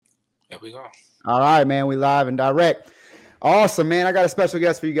There we go. All right, man. We live and direct. Awesome, man. I got a special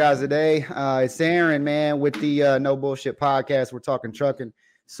guest for you guys today. It's Aaron, man, with the No Bullshit podcast. We're talking trucking.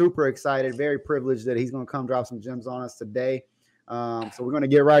 Super excited. Very privileged that he's going to come drop some gems on us today. So we're going to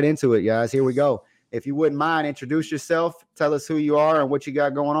get right into it, guys. Here we go. If you wouldn't mind, introduce yourself. Tell us who you are and what you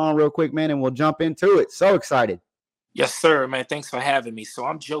got going on real quick, man, and we'll jump into it. So excited. Yes, sir, man. Thanks for having me. So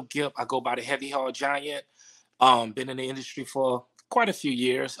I'm Joe Gipp. I go by the Heavy Haul Giant. Been in the industry for quite a few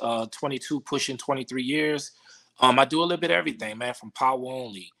years. 22, pushing 23 years. I do a little bit of everything, man, from power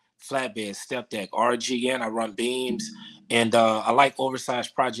only, flatbed, step deck, RGN. I run beams, and I like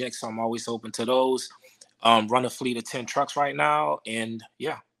oversized projects, so I'm always open to those. Run a fleet of 10 trucks right now, and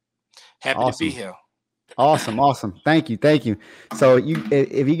yeah, happy to be Awesome. here. Awesome. Thank you. So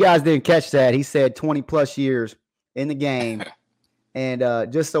if you guys didn't catch that, he said 20 plus years in the game.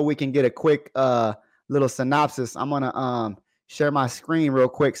 And just so we can get a quick little synopsis, I'm gonna share my screen real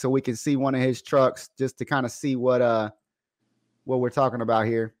quick so we can see one of his trucks, just to kind of see what we're talking about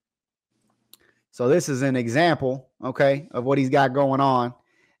here. So this is an example, okay, of what he's got going on.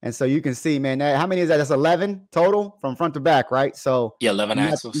 And so you can see, man, how many is that? That's 11 total from front to back, right? So yeah, 11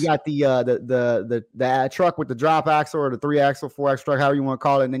 axles. You got the truck with the drop axle or the 3-axle, 4-axle truck, however you want to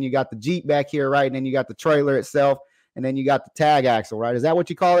call it. And then you got the Jeep back here, right? And then you got the trailer itself. And then you got the tag axle, right? Is that what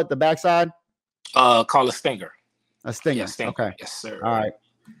you call it, the backside? Call a Stinger. A Stinger. Yeah, Stinger. Okay. Yes, sir. All right.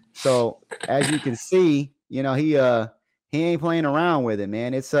 So as you can see, you know, he ain't playing around with it,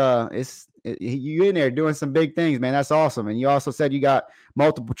 man. You in there doing some big things, man. That's awesome. And you also said you got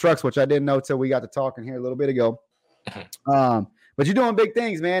multiple trucks, which I didn't know till we got to talking here a little bit ago. But you're doing big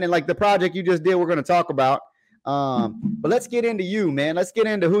things, man. And like the project you just did, we're going to talk about. But let's get into you, man. Let's get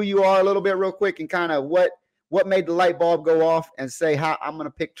into who you are a little bit real quick and kind of what made the light bulb go off and say how I'm going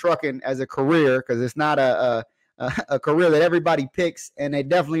to pick trucking as a career, because it's not a career that everybody picks, and they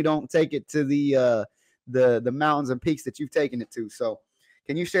definitely don't take it to the mountains and peaks that you've taken it to. So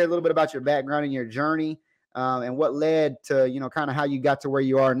can you share a little bit about your background and your journey and what led to, you know, kind of how you got to where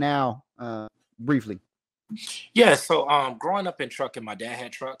you are now, briefly? Yeah, so growing up in trucking, my dad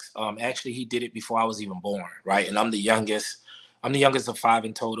had trucks. Actually, he did it before I was even born, right? And I'm the youngest. I'm the youngest of 5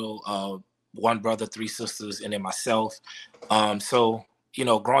 in total. 1 brother, 3 sisters, and then myself. So, you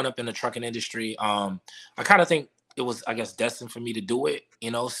know, growing up in the trucking industry, I kind of think it was, I guess, destined for me to do it,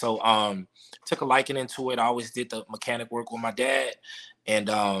 you know. So took a liking into it. I always did the mechanic work with my dad, and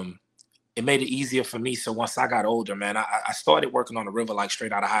it made it easier for me. So once I got older, man, I started working on the river like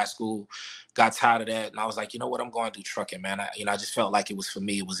straight out of high school. Got tired of that, and I was like, you know what, I'm going to do trucking, man. I just felt like it was for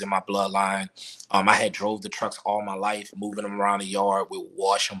me. It was in my bloodline. I had drove the trucks all my life, moving them around the yard. We would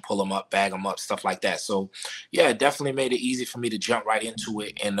wash them, pull them up, bag them up, stuff like that. So yeah, it definitely made it easy for me to jump right into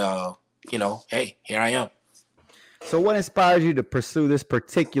it. And you know, hey, here I am. So what inspires you to pursue this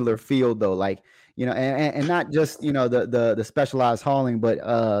particular field, though? Like, you know, and not just, you know, the specialized hauling, but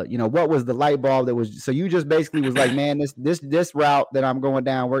you know, what was the light bulb that was, so you just basically was like, man, this route that I'm going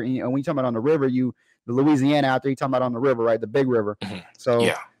down, where, you know, when you talking about on the river, the Louisiana out there, you talking about on the river, right? The big river. So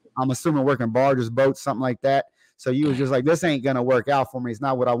yeah. I'm assuming working barges, boats, something like that. So you was just like, this ain't gonna work out for me. It's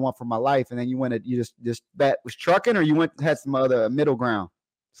not what I want for my life. And then you just that was trucking, or you had some other middle ground,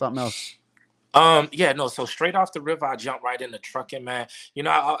 something else? Yeah, no, so straight off the river, I jumped right into trucking, man. You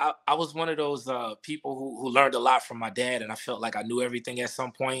know, I was one of those people who learned a lot from my dad, and I felt like I knew everything at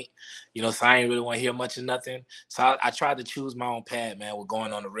some point, you know, so I didn't really want to hear much of nothing. So I tried to choose my own path, man, with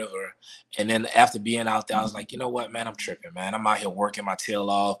going on the river. And then after being out there, I was like, you know what, man, I'm tripping, man. I'm out here working my tail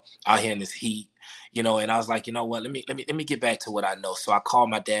off, out here in this heat, you know, and I was like, you know what, let me get back to what I know. So I called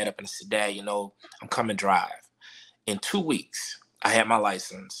my dad up and I said, Dad, you know, I'm coming drive. In 2 weeks, I had my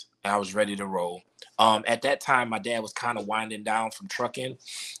license and I was ready to roll. At that time, my dad was kind of winding down from trucking,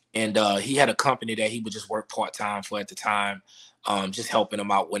 and he had a company that he would just work part-time for at the time, just helping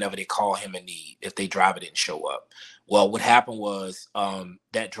him out whenever they call him in need, if they driver didn't show up. Well, what happened was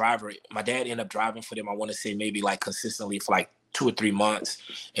that driver, my dad ended up driving for them, I want to say maybe like consistently for like 2 or 3 months.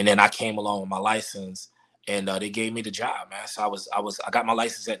 And then I came along with my license, and they gave me the job, man. So I got my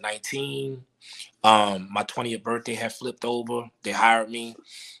license at 19. My 20th birthday had flipped over. They hired me,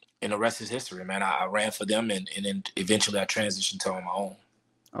 and the rest is history, man. I ran for them, and then eventually I transitioned to on my own.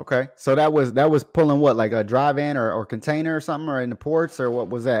 Okay, so that was pulling what, like a drive-in or container or something, or in the ports, or what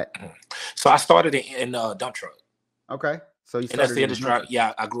was that? So I started in dump truck. Okay, so you started, and that's the industry.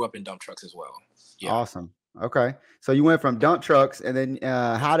 Yeah, I grew up in dump trucks as well. Yeah. Awesome. Okay, so you went from dump trucks, and then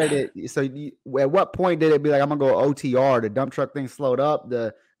how did it? So at what point did it be like, I'm gonna go OTR? The dump truck thing slowed up.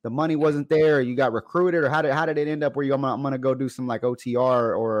 The money wasn't there. Or you got recruited, or how did it end up where I'm gonna go do some like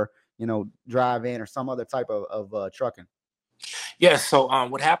OTR or, you know, drive in or some other type of trucking? Yeah. So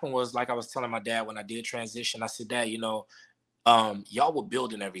what happened was, like I was telling my dad when I did transition, I said, Dad, y'all were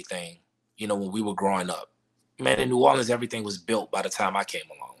building everything, when we were growing up. Man, in New Orleans, everything was built by the time I came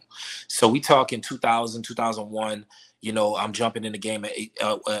along. So we talk in 2000, 2001. I'm jumping in the game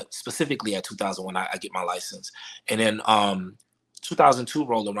specifically at 2001. I get my license, and then 2002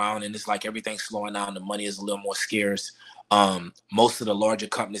 roll around, and it's like everything's slowing down. The money is a little more scarce. Most of the larger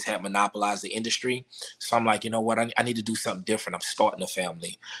companies have monopolized the industry. So I'm like, you know what? I need to do something different. I'm starting a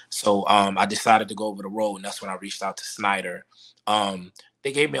family. So I decided to go over the road, and that's when I reached out to Snyder. Um,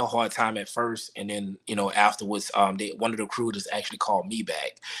 they gave me a hard time at first, and then afterwards, one of the recruiters actually called me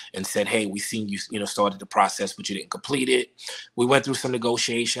back and said, "Hey, we seen you, started the process, but you didn't complete it." We went through some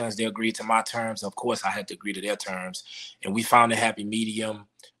negotiations. They agreed to my terms. Of course, I had to agree to their terms, and we found a happy medium.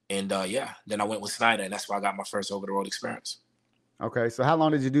 And yeah, then I went with Snyder, and that's why I got my first over the road experience. Okay, so how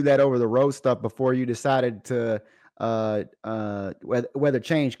long did you do that over the road stuff before you decided to whether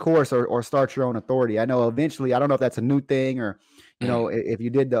change course or start your own authority? I know eventually, I don't know if that's a new thing or if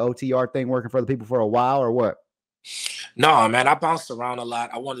you did the OTR thing working for the people for a while or what. No, man, I bounced around a lot.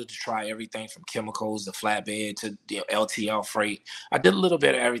 I wanted to try everything from chemicals to flatbed to LTL freight. I did a little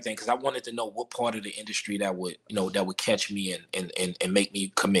bit of everything because I wanted to know what part of the industry that would catch me and make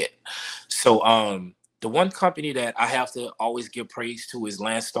me commit. So the one company that I have to always give praise to is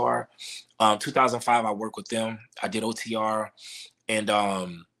Landstar. 2005, I worked with them. I did OTR, and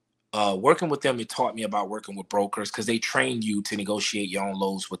working with them, it taught me about working with brokers because they train you to negotiate your own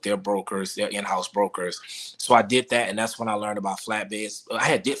loads with their brokers, their in-house brokers. So I did that, and that's when I learned about flatbeds. I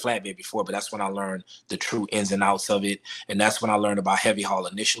had did flatbed before, but that's when I learned the true ins and outs of it, and that's when I learned about heavy haul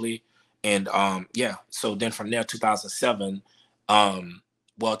initially. And yeah, so then from there, 2007.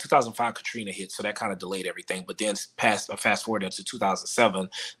 Well, 2005 Katrina hit, so that kind of delayed everything. But then fast forward into 2007,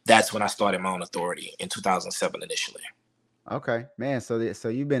 that's when I started my own authority in 2007 initially. Okay, man. So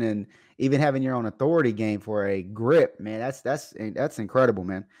you've been in even having your own authority game for a grip, man. That's incredible,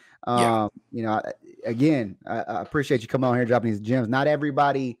 man. Yeah, Again, I appreciate you coming on here dropping these gems. Not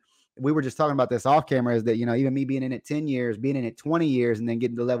everybody. We were just talking about this off camera. Is that even me being in it 10 years, being in it 20 years, and then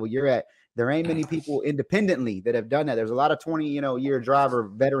getting to the level you're at. There ain't many people independently that have done that. There's a lot of 20 year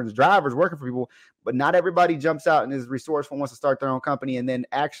veterans drivers working for people, but not everybody jumps out and is resourceful, wants to start their own company, and then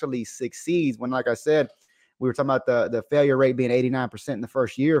actually succeeds. When, like I said, we were talking about the failure rate being 89% in the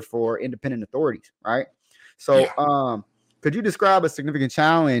first year for independent authorities, right? yeah. So, could you describe a significant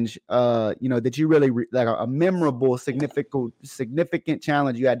challenge, that you really like a memorable, significant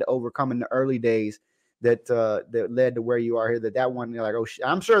challenge you had to overcome in the early days that led to where you are here? That one, you're like, oh,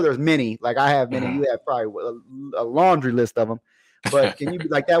 I'm sure there's many. Like I have many. Mhm. You have probably a laundry list of them. But can you be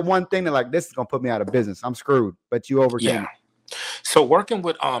like that one thing that like this is gonna put me out of business? I'm screwed. But you overcame Yeah. it. So working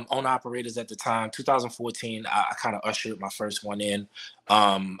with owner operators at the time, 2014, I kind of ushered my first one in.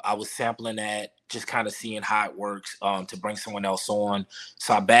 I was sampling that, just kind of seeing how it works to bring someone else on.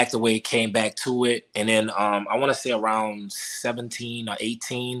 So I backed away, came back to it, and then I want to say around 17 or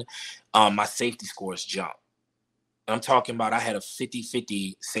 18, my safety scores jumped. I'm talking about I had a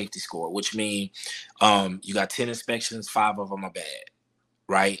 50-50 safety score, which means you got 10 inspections, 5 of them are bad,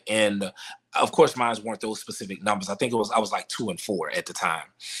 right? And of course, mine weren't those specific numbers. I think I was like 2 and 4 at the time.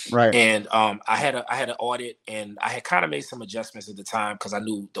 Right. And I had an audit, and I had kind of made some adjustments at the time because I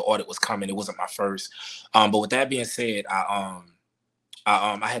knew the audit was coming. It wasn't my first. But with that being said, I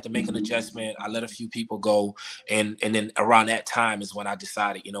had to make an adjustment. I let a few people go, and then around that time is when I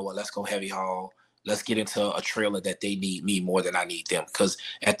decided, you know what, let's go heavy haul. Let's get into a trailer that they need me more than I need them. Because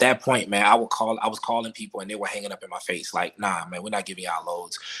at that point, man, I was calling people and they were hanging up in my face like, nah, man, we're not giving y'all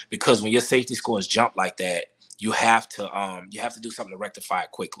loads. Because when your safety scores jump like that, you have to do something to rectify it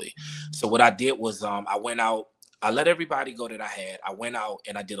quickly. So what I did was I went out. I let everybody go that I had. I went out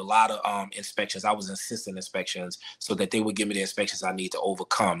and I did a lot of inspections. I was insistent inspections so that they would give me the inspections I need to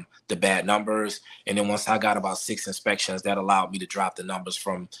overcome the bad numbers. And then once I got about 6 inspections, that allowed me to drop the numbers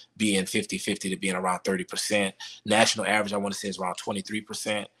from being 50-50 to being around 30%. National average, I want to say, is around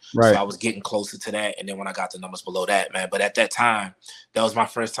 23%. So Right. I was getting closer to that. And then when I got the numbers below that, man, but at that time, that was my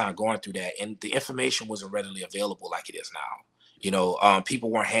first time going through that. And the information wasn't readily available like it is now. People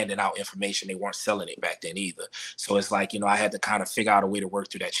weren't handing out information. They weren't selling it back then either. So it's like, I had to kind of figure out a way to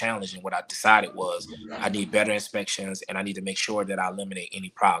work through that challenge. And what I decided was I need better inspections and I need to make sure that I eliminate any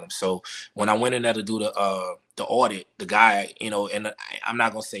problems. So when I went in there to do the audit, the guy, and I'm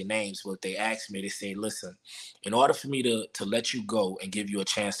not gonna say names, but they asked me, they say, listen, in order for me to let you go and give you a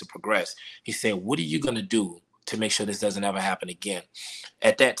chance to progress, he said, what are you gonna do to make sure this doesn't ever happen again.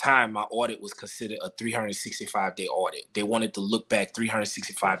 At that time, my audit was considered a 365-day audit. They wanted to look back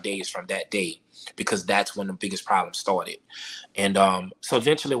 365 days from that day because that's when the biggest problem started. And so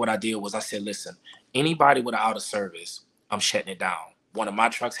eventually what I did was I said, listen, anybody with an out of service, I'm shutting it down. One of my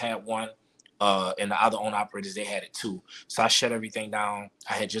trucks had one, and the other owner operators, they had it too. So I shut everything down.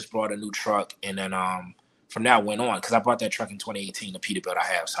 I had just brought a new truck, and then from there I went on because I bought that truck in 2018, the Peterbilt I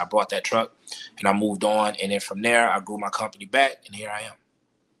have. So I bought that truck and I moved on. And then from there, I grew my company back, and here I am.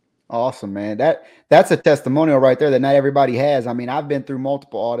 Awesome, man. That's a testimonial right there that not everybody has. I mean, I've been through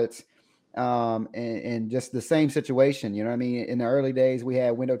multiple audits, and just the same situation. You know what I mean? In the early days, we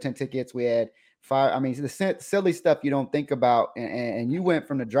had window tint tickets, we had fire. I mean, the silly stuff you don't think about. And you went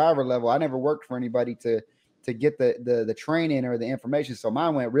from the driver level. I never worked for anybody to get the training or the information. So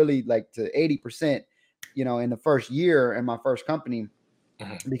mine went really like to 80%. You know, in the first year in my first company.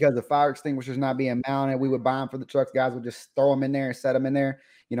 Because the fire extinguishers not being mounted, we would buy them for the trucks. Guys would just throw them in there and set them in there.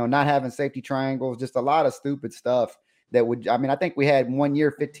 You know, not having safety triangles, just a lot of stupid stuff that would. I mean, I think we had 1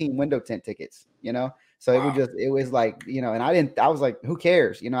 year 15 window tint tickets. You know, so it was like, you know, and I was like, who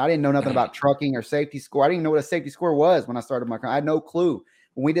cares? You know, I didn't know nothing about trucking or safety score. I didn't know what a safety score was when I started my company. I had no clue.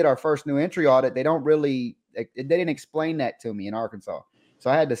 When we did our first new entry audit, they didn't explain that to me in Arkansas. So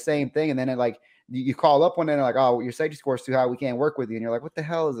I had the same thing, and then you call up one day and they're like, oh, your safety score is too high. We can't work with you. And you're like, what the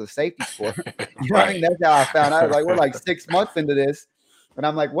hell is a safety score? You know what I mean? That's how I found out. Like, we're like 6 months into this. And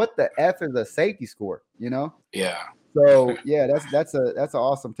I'm like, what the F is a safety score? You know? Yeah. So yeah, that's an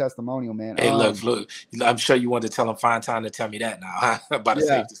awesome testimonial, man. Hey, look, I'm sure you want to tell them, find time to tell me that now, huh? About a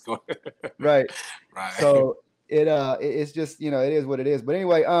safety score. Right. Right. So it's just, you know, it is what it is. But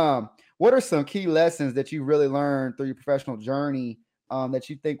anyway, what are some key lessons that you really learned through your professional journey that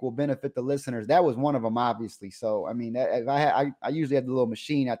you think will benefit the listeners? That was one of them, obviously. So, I mean, I usually have the little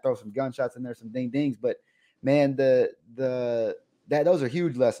machine. I throw some gunshots in there, some ding dings. But man, those are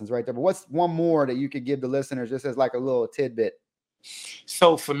huge lessons right there. But what's one more that you could give the listeners just as like a little tidbit?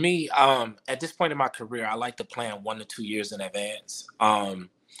 So for me, at this point in my career, I like to plan 1 to 2 years in advance.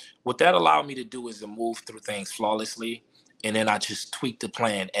 What that allowed me to do is to move through things flawlessly. And then I just tweak the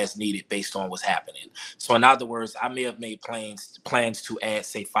plan as needed based on what's happening. So in other words, I may have made plans to add,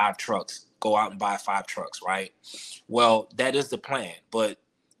 say, 5 trucks, go out and buy 5 trucks, right? Well, that is the plan. But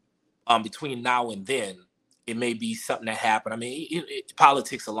between now and then, it may be something that happened. I mean,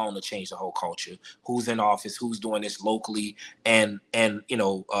 politics alone will change the whole culture. Who's in office? Who's doing this locally and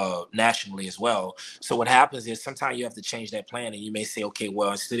nationally as well. So what happens is sometimes you have to change that plan, and you may say, okay,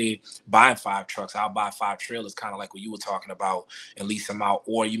 well, instead of buying 5 trucks, I'll buy 5 trailers, kind of like what you were talking about, and lease them out.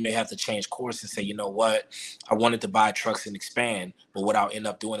 Or you may have to change course and say, you know what, I wanted to buy trucks and expand, but what I'll end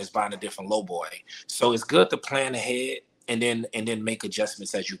up doing is buying a different low boy. So it's good to plan ahead and then make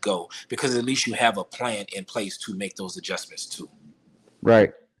adjustments as you go, because at least you have a plan in place to make those adjustments too.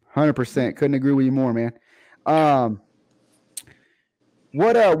 Right. 100%. Couldn't agree with you more, man.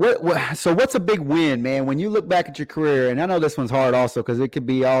 So what's a big win, man, when you look back at your career? And I know this one's hard also because it could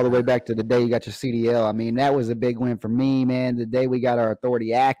be all the way back to the day you got your CDL. I mean, that was a big win for me, man. The day we got our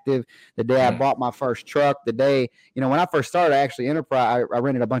authority active, the day I bought my first truck, the day, you know, when I first started, I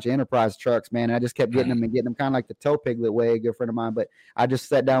rented a bunch of Enterprise trucks, man. And I just kept getting them kind of like the Tow Piglet way, a good friend of mine. But I just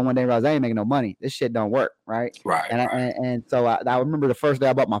sat down one day and realized I ain't making no money. This shit don't work, right? Right. And so I remember the first day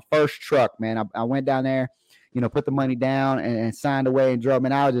I bought my first truck, man. I went down there, you know, put the money down and signed away and drove.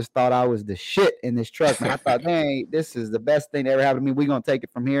 And I just thought I was the shit in this truck, man. I thought, dang, this is the best thing that ever happened to me. We're going to take it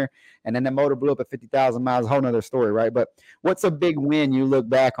from here. And then the motor blew up at 50,000 miles, a whole nother story, right? But what's a big win you look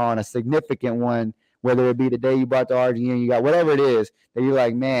back on, a significant one, whether it be the day you bought the RGN, you got whatever it is, that you're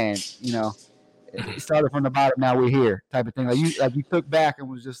like, man, you know, it started from the bottom, now we're here type of thing. Like you took back and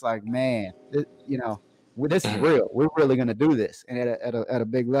was just like, man, you know, this is real. We're really going to do this and at a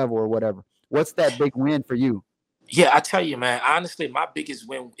big level or whatever. What's that big win for you? Yeah, I tell you, man, honestly, my biggest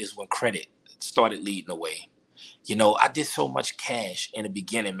win is when credit started leading the way. You know, I did so much cash in the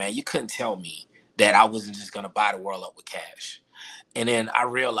beginning, man. You couldn't tell me that I wasn't just going to buy the world up with cash. And then I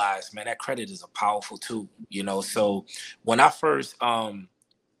realized, man, that credit is a powerful tool, you know. So when I first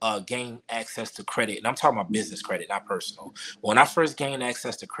gained access to credit, and I'm talking about business credit, not personal. When I first gained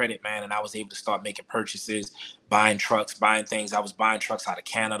access to credit, man, and I was able to start making purchases, buying trucks, buying things. I was buying trucks out of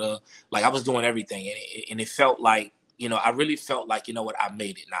Canada. Like I was doing everything. And it felt like, you know, I really felt like, you know what, I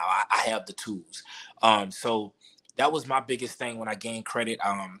made it now. I have the tools. So that was my biggest thing when I gained credit.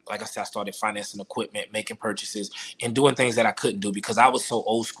 Like I said, I started financing equipment, making purchases, and doing things that I couldn't do because I was so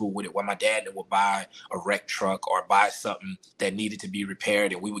old school with it. When my dad would buy a wrecked truck or buy something that needed to be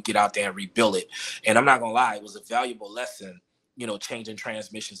repaired, and we would get out there and rebuild it. And I'm not gonna lie, it was a valuable lesson changing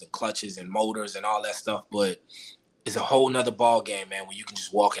transmissions and clutches and motors and all that stuff, but it's a whole nother ball game, man, when you can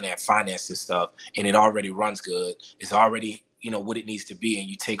just walk in there and finance this stuff and it already runs good. It's already, what it needs to be, and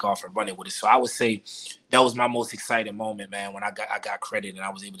you take off and run it with it. So I would say that was my most exciting moment, man, when I got credit and I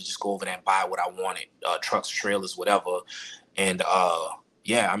was able to just go over there and buy what I wanted, trucks, trailers, whatever. And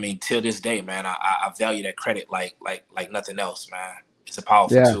yeah, I mean, till this day, man, I value that credit like nothing else, man. It's a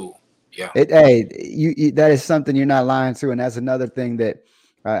powerful tool. Yeah. Hey, that is something you're not lying to, and that's another thing that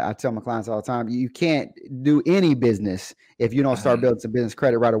I tell my clients all the time. You can't do any business if you don't start building some business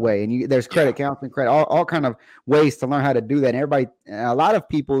credit right away. And there's credit counseling, credit, all kind of ways to learn how to do that. And a lot of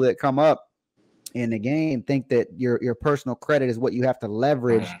people that come up in the game think that your personal credit is what you have to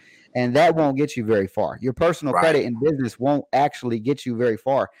leverage, and that won't get you very far. Your personal credit in business won't actually get you very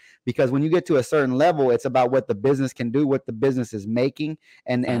far, because when you get to a certain level, it's about what the business can do, what the business is making,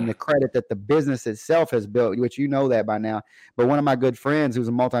 and the credit that the business itself has built, which you know that by now. But one of my good friends who's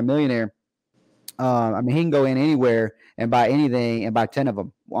a multimillionaire, I mean, he can go in anywhere and buy anything and buy 10 of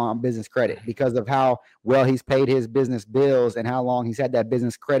them on business credit because of how well he's paid his business bills and how long he's had that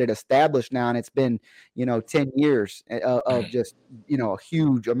business credit established now. And it's been, 10 years of just, a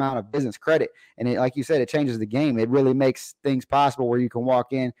huge amount of business credit. And like you said, it changes the game. It really makes things possible where you can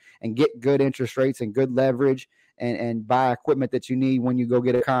walk in and get good interest rates and good leverage and buy equipment that you need when you go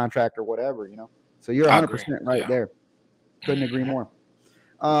get a contract or whatever, So you're 100% right there. Couldn't agree more.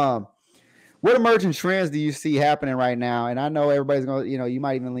 What emerging trends do you see happening right now? And I know everybody's going to, you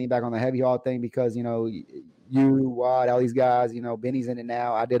might even lean back on the heavy haul thing because, Watt, all these guys, Benny's in it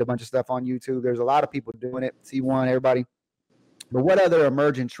now. I did a bunch of stuff on YouTube. There's a lot of people doing it. C1, everybody. But what other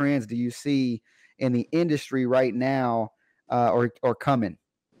emerging trends do you see in the industry right now or coming?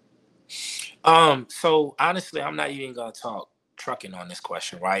 So honestly, I'm not even going to talk trucking on this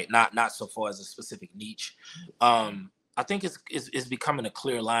question, right? Not so far as a specific niche. I think it's becoming a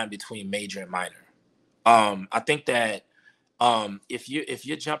clear line between major and minor. I think that if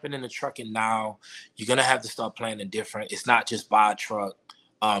you're jumping into trucking now, you're gonna have to start planning different. It's not just buy a truck,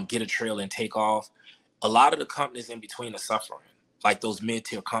 get a trailer and take off. A lot of the companies in between are suffering. Like those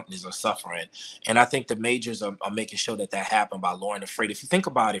mid-tier companies are suffering. And I think the majors are making sure that happened by lowering the freight. If you think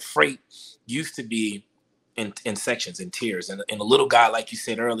about it, freight used to be in sections, in tiers. And a little guy, like you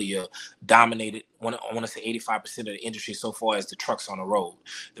said earlier, dominated, I want to say 85% of the industry so far as the trucks on the road.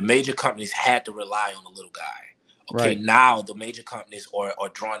 The major companies had to rely on the little guy. Okay, now the major companies are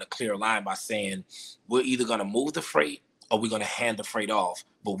drawing a clear line by saying, we're either going to move the freight or we're going to hand the freight off,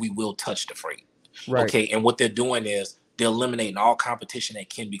 but we will touch the freight. Okay, and what they're doing is they're eliminating all competition that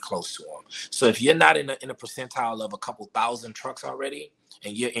can be close to them. So if you're not in a percentile of a couple thousand trucks already,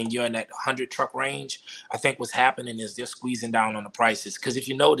 and you're in that 100 truck range, I think what's happening is they're squeezing down on the prices. Because if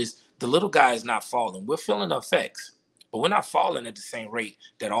you notice, the little guy is not falling. We're feeling the effects, but we're not falling at the same rate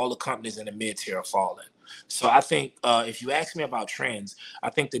that all the companies in the mid-tier are falling. So I think if you ask me about trends,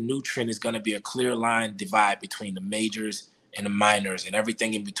 I think the new trend is going to be a clear line divide between the majors and the minors, and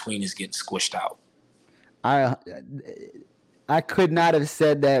everything in between is getting squished out. I could not have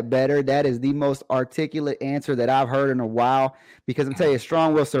said that better. That is the most articulate answer that I've heard in a while, because I'm telling you,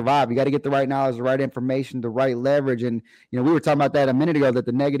 strong will survive. You got to get the right knowledge, the right information, the right leverage. And, we were talking about that a minute ago, that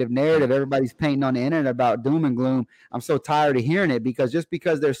the negative narrative everybody's painting on the internet about doom and gloom. I'm so tired of hearing it, because just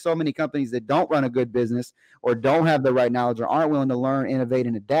because there's so many companies that don't run a good business or don't have the right knowledge or aren't willing to learn, innovate,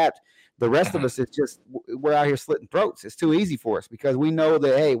 and adapt, the rest of us is just, we're out here slitting throats. It's too easy for us, because we know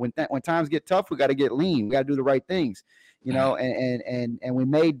that, hey, when times get tough, we got to get lean. We got to do the right things. And we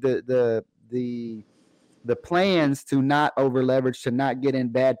made the plans to not over leverage, to not get in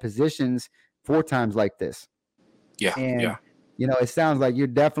bad positions for times like this. It sounds like you're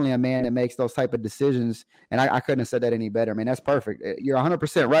definitely a man that makes those type of decisions, and I couldn't have said that any better. I mean, that's perfect. You're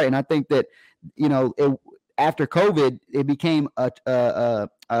 100% right, and I think that after COVID, it became a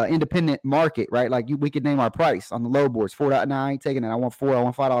independent market, right? Like we could name our price on the load boards, $4.9. I ain't taking it. I want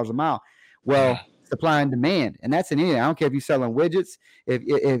 $5 a mile. Well. Supply and demand, and that's in anything. I don't care if you're selling widgets,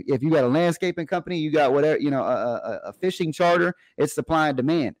 if you got a landscaping company, you got whatever, a fishing charter, it's supply and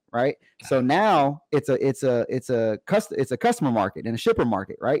demand, right? So now it's a customer market and a shipper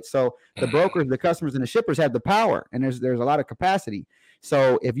market, right? So the brokers, the customers, and the shippers have the power, and there's a lot of capacity.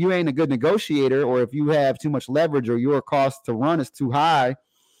 So if you ain't a good negotiator, or if you have too much leverage, or your cost to run is too high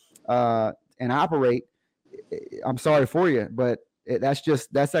and operate, I'm sorry for you, but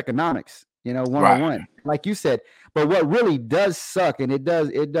that's economics. 101, like you said. But what really does suck, and it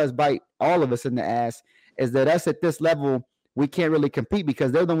does bite all of us in the ass, is that us at this level, we can't really compete,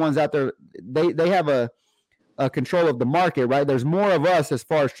 because they're the ones out there. They have a control of the market, right? There's more of us as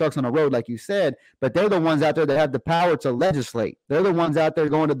far as trucks on the road, like you said, but they're the ones out there that have the power to legislate. They're the ones out there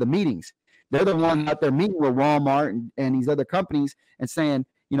going to the meetings. They're the ones out there meeting with Walmart and these other companies and saying,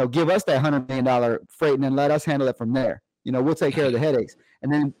 give us that $100 million freight and then let us handle it from there. We'll take care of the headaches.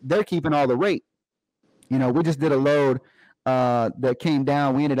 And then they're keeping all the rate. We just did a load that came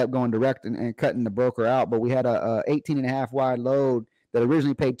down. We ended up going direct and cutting the broker out, but we had a 18 and a half wide load that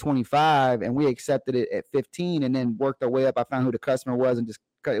originally paid 25 and we accepted it at 15 and then worked our way up. I found who the customer was and just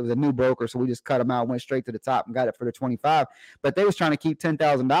cut. It was a new broker. So we just cut them out, went straight to the top and got it for the 25, but they was trying to keep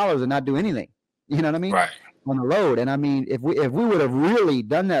 $10,000 and not do anything. You know what I mean? Right. On the load. And I mean, if we would have really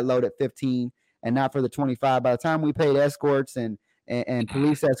done that load at 15 and not for the 25, by the time we paid escorts and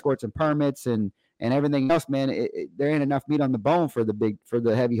police escorts and permits and everything else, man, there ain't enough meat on the bone for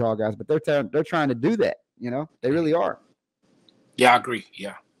the heavy haul guys, but they're trying to do that. They really are. Yeah, I agree.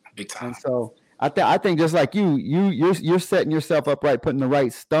 Yeah, big time. And so I think just like you're setting yourself up right, putting the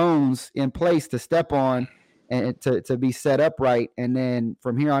right stones in place to step on and to be set up right. And then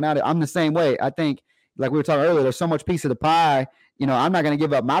from here on out, I'm the same way. I think, like we were talking earlier, there's so much piece of the pie. I'm not going to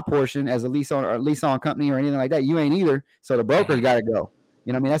give up my portion as a lease on company or anything like that. You ain't either. So the broker's got to go.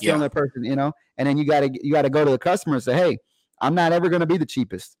 That's the only person, and then you got to go to the customer and say, hey, I'm not ever going to be the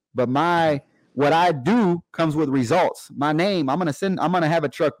cheapest, but what I do comes with results. My name, I'm going to have a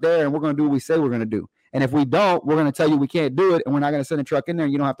truck there and we're going to do what we say we're going to do. And if we don't, we're going to tell you we can't do it. And we're not going to send a truck in there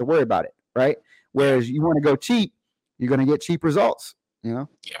and you don't have to worry about it. Right. Whereas you want to go cheap, you're going to get cheap results, Yeah,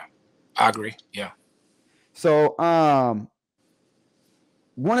 I agree. Yeah. So,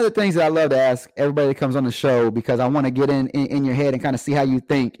 one of the things that I love to ask everybody that comes on the show, because I want to get in your head and kind of see how you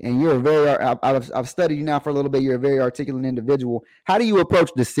think. And you're I've studied you now for a little bit. You're a very articulate individual. How do you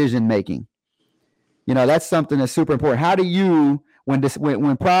approach decision making? That's something that's super important. How do you,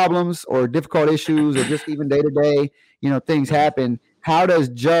 when problems or difficult issues or just even day to day, things happen, how does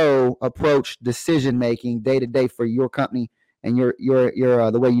Joe approach decision making day to day for your company and your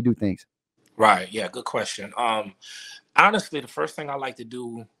the way you do things? Right. Yeah. Good question. Honestly, the first thing I like to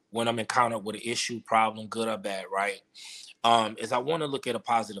do when I'm encountered with an issue, problem, good or bad, right, is I want to look at a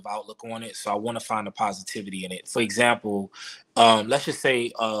positive outlook on it. So I want to find the positivity in it. For example, let's just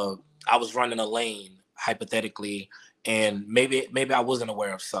say I was running a lane, hypothetically, and maybe I wasn't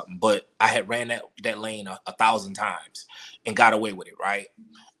aware of something, but I had ran that lane 1,000 times and got away with it, right?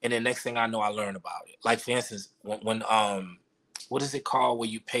 And then next thing I know, I learned about it. Like, for instance, when what is it called where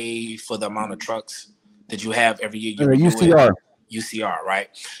you pay for the amount of trucks that you have every year? UCR. UCR, right?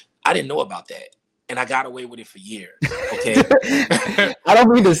 I didn't know about that. And I got away with it for years. Okay. I don't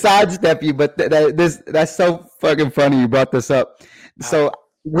mean to sidestep you, but that's so fucking funny you brought this up. So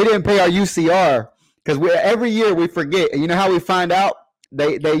we didn't pay our UCR because every year we forget. And you know how we find out?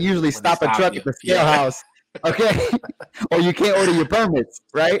 They usually stop a truck at the scale house. Okay. Or you can't order your permits,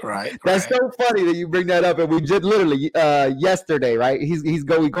 right? Right. That's so funny that you bring that up. And we just literally yesterday, right?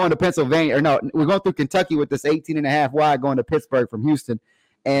 We're going to Pennsylvania, or no, we're going through Kentucky with this 18 and a half wide going to Pittsburgh from Houston.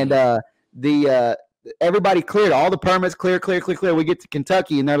 And everybody cleared all the permits, clear. We get to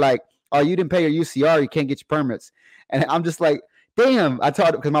Kentucky and they're like, oh, you didn't pay your UCR, you can't get your permits. And I'm just like, damn, I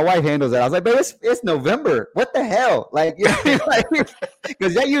told, because my wife handles that. I was like, but it's November. What the hell? Like,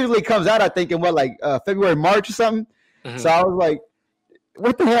 because that usually comes out, I think, in February, March or something. Mm-hmm. So I was like,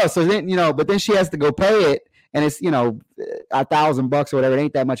 what the hell? So then, but then she has to go pay it. And it's, $1,000 or whatever. It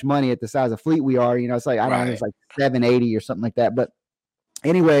ain't that much money at the size of fleet we are. It's like, I don't know, it's like $780 or something like that. But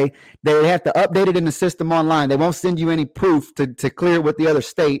anyway, they have to update it in the system online. They won't send you any proof to clear it with the other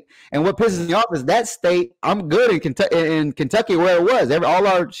state. And what pisses me off is that state, I'm good in Kentucky where it was. All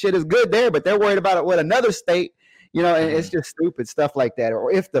our shit is good there, but they're worried about it with another state, and it's just stupid stuff like that.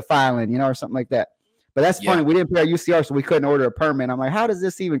 Or if the filing, or something like that. But that's funny. We didn't pay our UCR, so we couldn't order a permit. I'm like, how does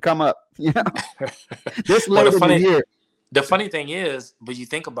this even come up? This late in the year. The funny thing is, but you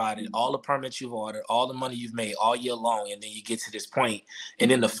think about it, all the permits you've ordered, all the money you've made all year long, and then you get to this point,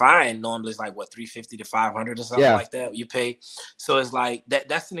 and then the fine normally is like what, $350 to $500 or something like that you pay. So it's like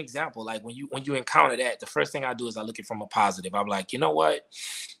that's an example. Like when you encounter that, the first thing I do is I look at it from a positive. I'm like, you know what?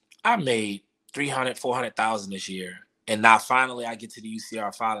 I made $300,000-$400,000 this year. And now finally I get to the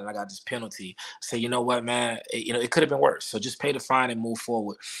UCR file and I got this penalty. Say, you know what, man, it could have been worse. So just pay the fine and move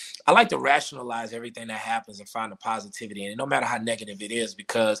forward. I like to rationalize everything that happens and find the positivity in it, no matter how negative it is,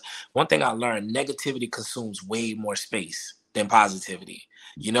 because one thing I learned, negativity consumes way more space than positivity.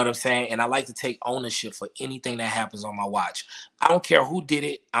 You know what I'm saying? And I like to take ownership for anything that happens on my watch. I don't care who did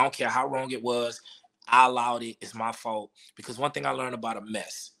it. I don't care how wrong it was. I allowed it. It's my fault. Because one thing I learned about a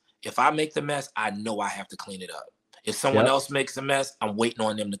mess, if I make the mess, I know I have to clean it up. If someone Yep. else makes a mess, I'm waiting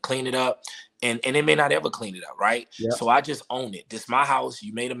on them to clean it up. And they may not ever clean it up, right? Yep. So I just own it. This is my house.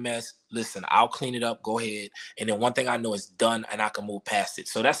 You made a mess. Listen, I'll clean it up. Go ahead. And then one thing I know is done and I can move past it.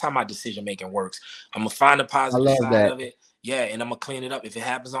 So that's how my decision making works. I'm gonna find the I positive love side that. of it. Yeah, and I'm gonna clean it up. If it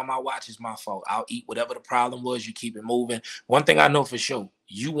happens on my watch, it's my fault. I'll eat whatever the problem was. You keep it moving. One thing I know for sure,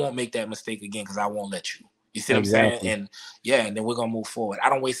 you won't make that mistake again because I won't let you. You see what I'm saying? Exactly. And yeah, and then we're gonna move forward. I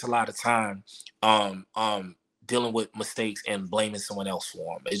don't waste a lot of time um um dealing with mistakes and blaming someone else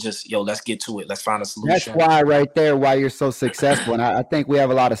for them. It's just, yo, let's get to it. Let's find a That's solution. why right there, why you're so successful. And I think we have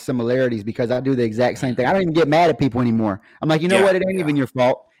a lot of similarities because I do the exact same thing. I don't even get mad at people anymore. I'm like, you know Yeah, what? It ain't yeah, even your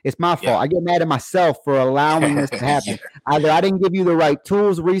fault. It's my yeah, fault. I get mad at myself for allowing this to yeah, happen. Either I didn't give you the right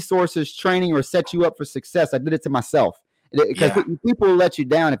tools, resources, training, or set you up for success. I did it to myself. Because yeah. people will let you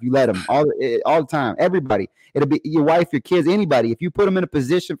down if you let them all the time. Everybody. It'll be your wife, your kids, anybody. If you put them in a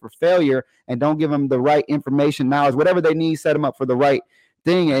position for failure and don't give them the right information, knowledge, whatever they need, set them up for the right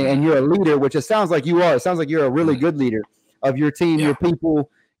thing, and you're a leader, which it sounds like you are. It sounds like you're a really good leader of your team, your Yeah.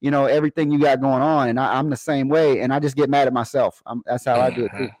 people, everything you got going on. And I'm the same way, and I just get mad at myself. That's how I do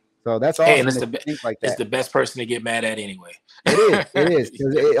it too. So that's Hey, and awesome that you think like it's that. the best person to get mad at anyway. It is. It is. Yeah.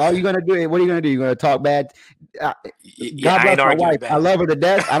 Because all you're gonna do, what are you gonna do? You're gonna talk bad. Uh, Yeah, God I bless ain't my arguing wife. I back. love her to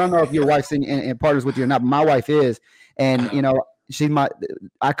death. I don't know if your wife's in partners with you or not, but my wife is, and Uh-huh. she's my.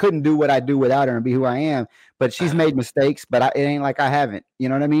 I couldn't do what I do without her and be who I am. But she's Uh-huh. made mistakes, but it ain't like I haven't. You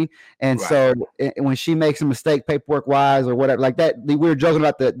know what I mean? And Right. so when she makes a mistake, paperwork wise or whatever, like that, we were joking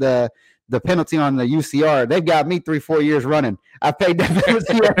about the penalty on the UCR. They've got me 3-4 years running. I paid that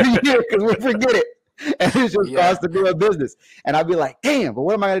penalty every year because we forget it. And it's just Yeah. cost to do a business. And I'd be like, damn, but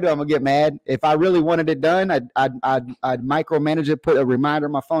what am I gonna do? I'm gonna get mad. If I really wanted it done, I'd micromanage it, put a reminder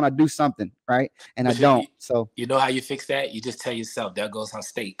on my phone, I'd do something, right? And I But don't. So you know how you fix that? You just tell yourself, there goes her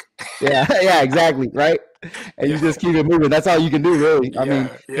steak. yeah, yeah, exactly, right. And you Yeah. just keep it moving. That's all you can do, really. I mean,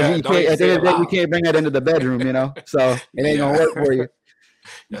 Yeah. because Yeah. you Don't can't even at the say end it of the day, you loud. can't bring that into the bedroom, so it ain't gonna Yeah. work for you.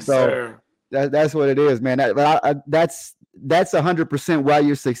 Yes, So sir. that's what it is, man. That's 100% why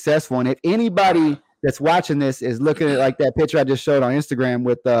you're successful. And if Uh-huh. anybody that's watching this is looking at like that picture I just showed on Instagram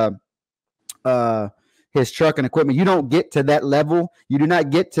with uh his truck and equipment, you don't get to that level. You do not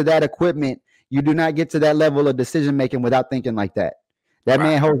get to that equipment. You do not get to that level of decision making without thinking like that. That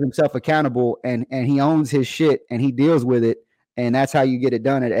man Right. holds himself accountable and he owns his shit and he deals with it. And that's how you get it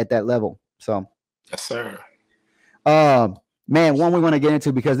done at that level. So Yes, sir. um, man, one we want to get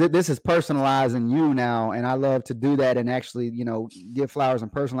into because this is personalizing you now, and I love to do that and actually, give flowers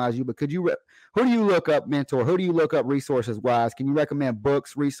and personalize you. But who do you look up, mentor? Who do you look up resources wise? Can you recommend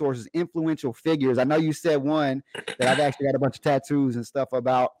books, resources, influential figures? I know you said one that I've actually got a bunch of tattoos and stuff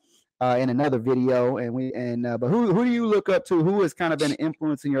about in another video, but who do you look up to? Who has kind of been an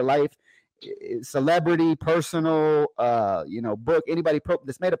influence in your life? Celebrity, personal, book, anybody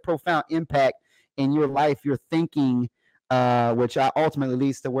that's made a profound impact in your life, your thinking, which ultimately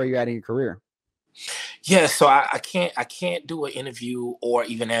leads to where you're at in your career. Yeah, so I can't do an interview or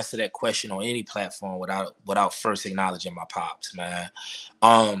even answer that question on any platform without first acknowledging my pops, man.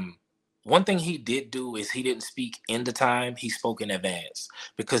 Um, One thing he did do is he didn't speak in the time, he spoke in advance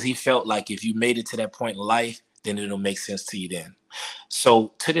because he felt like if you made it to that point in life, then it'll make sense to you then.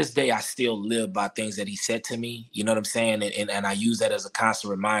 So to this day, I still live by things that he said to me. You know what I'm saying? And I use that as a constant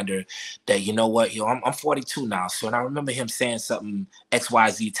reminder that, you know what, I'm 42 now. So and I remember him saying something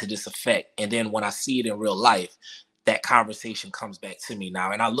XYZ to this effect. And then when I see it in real life, that conversation comes back to me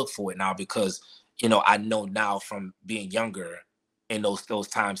now. And I look for it now because, I know now from being younger and those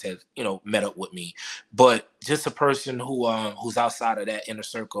times have, met up with me. But just a person who's outside of that inner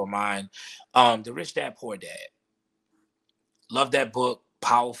circle of mine, The Rich Dad Poor Dad. Love that book.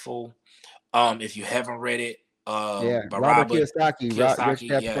 Powerful. If you haven't read it, Yeah, by Robert Robert Kiyosaki, Rich Kiyosaki,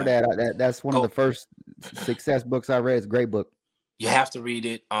 Dad Poor yeah, Dad. That's one of the go. first success books I read. It's a great book. You have to read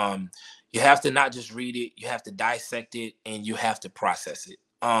it. You have to not just read it. You have to dissect it and you have to process it.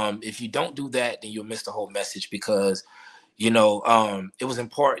 If you don't do that, then you'll miss the whole message because it was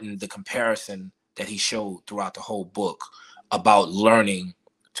important the comparison that he showed throughout the whole book about learning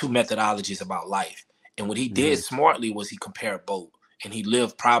two methodologies about life. And what he did Mhm. smartly was he compared both. And he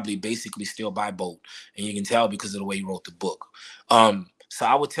lived probably basically still by both. And you can tell because of the way he wrote the book. So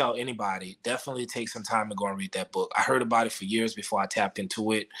I would tell anybody, definitely take some time to go and read that book. I heard about it for years before I tapped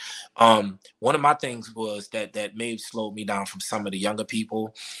into it. One of my things was that may have slowed me down from some of the younger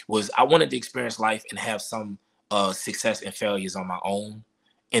people was I wanted to experience life and have some success and failures on my own.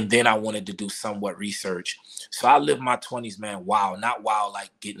 And then I wanted to do somewhat research. So I lived my 20s, man, wild, not wild like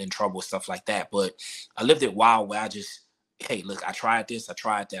getting in trouble, stuff like that. But I lived it wild where I just hey, look, I tried this, I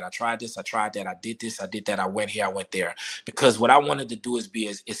tried that, I tried this, I tried that, I did this, I did that, I went here, I went there. Because what I wanted to do is be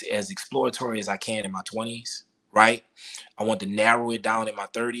as exploratory as I can in my 20s, right? I want to narrow it down in my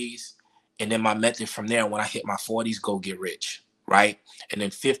 30s. And then my method from there, when I hit my 40s, go get rich, right? And then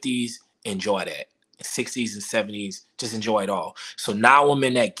 50s, enjoy that. 60s and 70s, just enjoy it all. So now I'm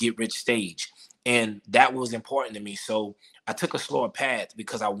in that get rich stage. And that was important to me. So I took a slower path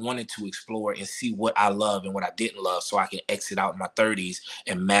because I wanted to explore and see what I love and what I didn't love so I can exit out in my 30s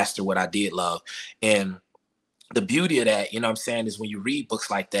and master what I did love. And the beauty of that, you know what I'm saying, is when you read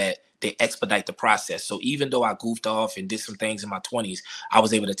books like that, they expedite the process. So even though I goofed off and did some things in my 20s, I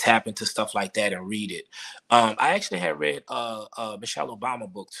was able to tap into stuff like that and read it. I actually had read Michelle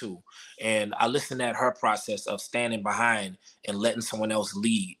Obama book too, and I listened at her process of standing behind and letting someone else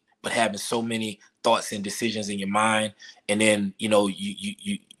lead, but having so many thoughts and decisions in your mind, and then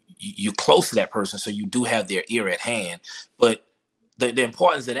you're close to that person, so you do have their ear at hand, but the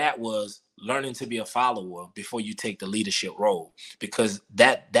importance of that was learning to be a follower before you take the leadership role, because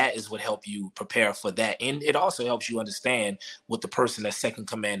that is what helped you prepare for that, and it also helps you understand what the person that's second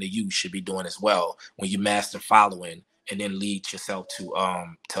command to you should be doing as well when you master following and then lead yourself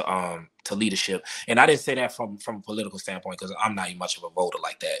to leadership. And I didn't say that from a political standpoint because I'm not even much of a voter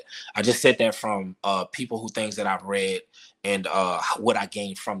like that. I just said that from people who things that I've read, and what I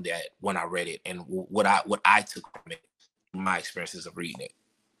gained from that when I read it, and what I took from it, my experiences of reading it.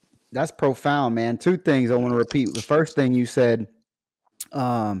 That's profound, man. Two things I want to repeat. The first thing you said,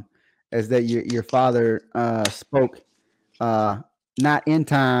 um, is that your father spoke not in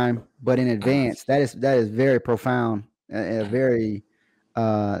time but in advance. That is very profound. A very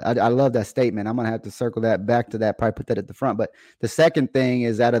I love that statement. I'm gonna have to circle that back to that. Probably put that at the front. But the second thing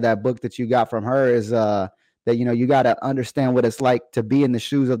is out of that book that you got from her is that you got to understand what it's like to be in the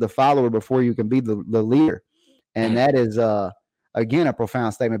shoes of the follower before you can be the leader, and that is again a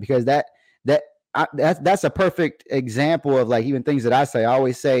profound statement because that's a perfect example of like even things that I say. I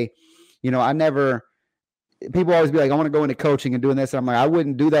always say, I never people always be like, I want to go into coaching and doing this. And I'm like, I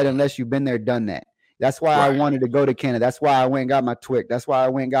wouldn't do that unless you've been there, done that. That's why I Right. wanted to go to Canada. That's why I went and got my TWIC. That's why I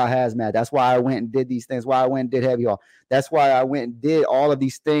went and got hazmat. That's why I went and did these things. Why I went and did heavy haul. That's why I went and did all of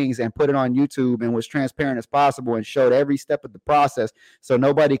these things and put it on YouTube and was transparent as possible and showed every step of the process so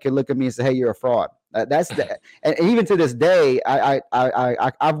nobody could look at me and say, hey, you're a fraud. That's the, and even to this day, I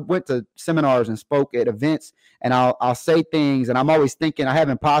went to seminars and spoke at events, and I'll say things, and I'm always thinking I have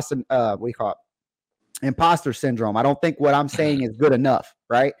what do you call it? Imposter syndrome. I don't think what I'm saying is good enough,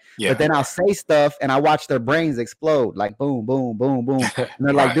 right? But Yeah. then I'll say stuff and I watch their brains explode, like boom, boom, boom, boom. And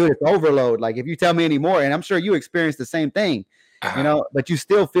they're like, Right. dude, it's overload. Like if you tell me anymore, and I'm sure you experience the same thing, Uh-huh. but you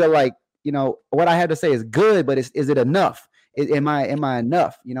still feel like, what I had to say is good, but is it enough? Am I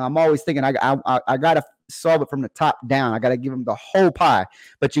enough? I'm always thinking I gotta solve it from the top down. I gotta give them the whole pie,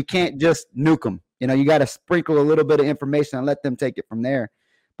 but you can't just nuke them. You gotta sprinkle a little bit of information and let them take it from there.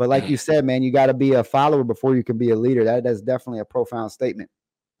 But like you said, man, you got to be a follower before you can be a leader. That's definitely a profound statement.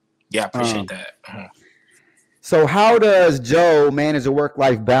 Yeah, I appreciate Um, that. so how does Joe manage a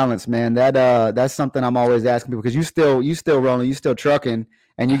work-life balance, man? That's something I'm always asking people because you still rolling, you still trucking,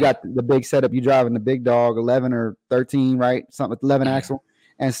 and you got the big setup. You driving the big dog, 11 or 13, right? Something with 11 axle.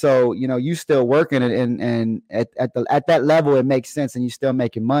 And so you still working it, and at that level, it makes sense, and you still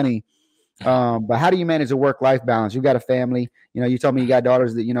making money. But how do you manage a work-life balance? You got a family, you told me you got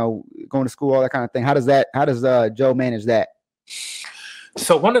daughters that, going to school, all that kind of thing. How does Joe manage that?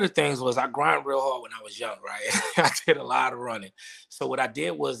 So one of the things was I grind real hard when I was young, right? I did a lot of running. So what I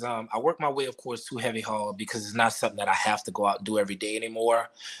did was I worked my way, of course, to heavy haul because it's not something that I have to go out and do every day anymore.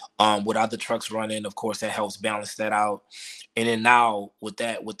 With other trucks running, of course, that helps balance that out. And then now with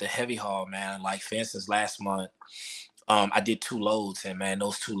the heavy haul, man, like for instance, last month, I did 2 loads, and man,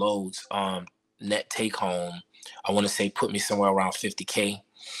 those 2 loads, net take home, I want to say put me somewhere around 50K.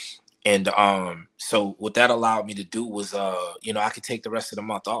 And so what that allowed me to do was I could take the rest of the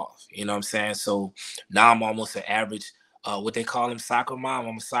month off. You know what I'm saying? So now I'm almost an average what they call him soccer mom.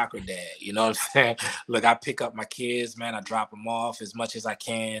 I'm a soccer dad. You know what I'm saying? Look, I pick up my kids, man, I drop them off as much as I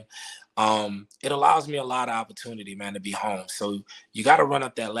can. It allows me a lot of opportunity, man, to be home. So you got to run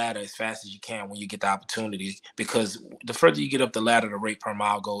up that ladder as fast as you can when you get the opportunity, because the further you get up the ladder, the rate per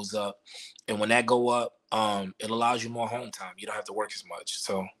mile goes up. And when that go up, it allows you more home time. You don't have to work as much.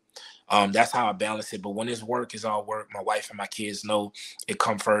 So that's how I balance it. But when it's work, it's all work. My wife and my kids know it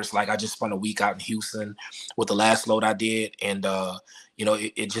come first. Like I just spent a week out in Houston with the last load I did, and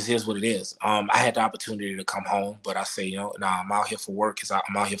it just is what it is. I had the opportunity to come home, but I say, nah, I'm out here for work because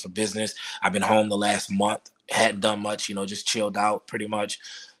I'm out here for business. I've been home the last month, hadn't done much, just chilled out pretty much.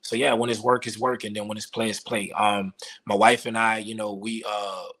 So yeah, when it's work, it's work, and then when it's play, it's play. My wife and I,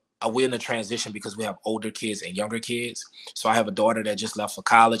 we're in a transition because we have older kids and younger kids. So I have a daughter that just left for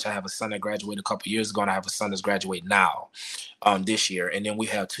college. I have a son that graduated a couple years ago, and I have a son that's graduating now, this year. And then we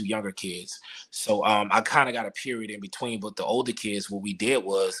have two younger kids. So I kind of got a period in between. But the older kids, what we did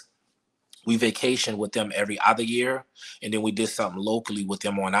was we vacationed with them every other year, and then we did something locally with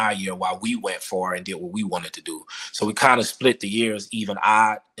them on our year while we went far and did what we wanted to do. So we kind of split the years even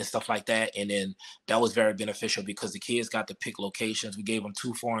odd and stuff like that. And then that was very beneficial because the kids got to pick locations. We gave them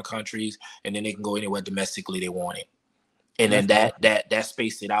two foreign countries, and then they can go anywhere domestically they wanted. And then That's awesome. that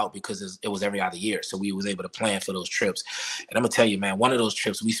spaced it out because it was every other year, so we was able to plan for those trips. And I'm gonna tell you, man, one of those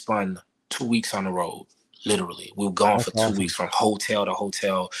trips we spun 2 weeks on the road. Literally, we were gone That's for 2 weeks awesome. from hotel to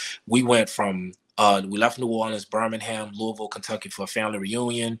hotel. We went from we left New Orleans, Birmingham, Louisville, Kentucky for a family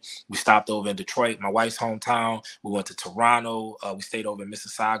reunion. We stopped over in Detroit, my wife's hometown. We went to Toronto. We stayed over in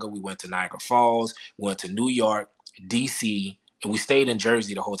Mississauga. We went to Niagara Falls. We went to New York, DC, and we stayed in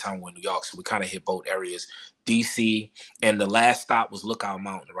Jersey the whole time we were in New York. So we kind of hit both areas, DC, and the last stop was Lookout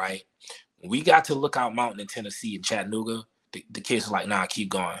Mountain. Right, when we got to Lookout Mountain in Tennessee in Chattanooga, the kids were like, nah, keep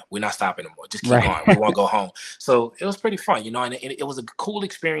going. We're not stopping anymore. Just keep Right. going. We want to go home. So it was pretty fun, and it was a cool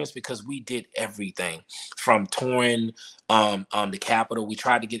experience because we did everything from touring the Capitol. We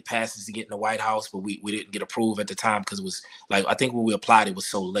tried to get passes to get in the White House, but we didn't get approved at the time because it was like, I think when we applied, it was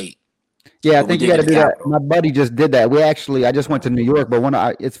so late. Yeah, I But we think you did got get to the do that. Capitol. My buddy just did that. I just went to New York,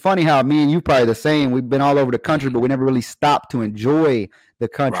 but it's funny how me and you probably the same. We've been all over the country, Mhm. but we never really stopped to enjoy the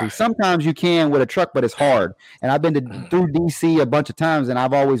country. Right. Sometimes you can with a truck, but it's hard. And I've been Mhm. through DC a bunch of times, and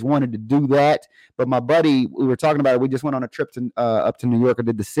I've always wanted to do that. But my buddy, we were talking about it. We just went on a trip to up to New York. I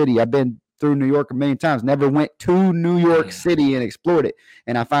did the city. I've been through New York a million times. Never went to New York Mhm. City and explored it,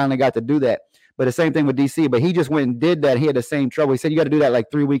 and I finally got to do that. But the same thing with DC. But he just went and did that. He had the same trouble. He said you got to do that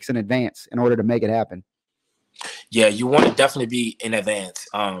like 3 weeks in advance in order to make it happen. Yeah, you want to definitely be in advance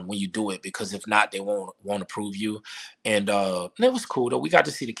when you do it because if not, they won't approve you. And it was cool though. We got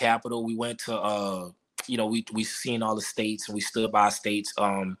to see the Capitol. We went to we seen all the states and we stood by states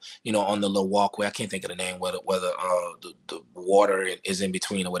on the little walkway. I can't think of the name whether the water is in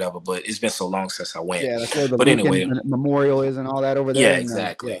between or whatever. But it's been so long since I went. Yeah, that's where the But Lincoln anyway, Memorial is and all that over there. yeah, And yeah,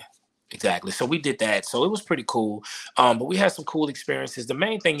 exactly. Exactly. So we did that. So it was pretty cool. But we had some cool experiences. The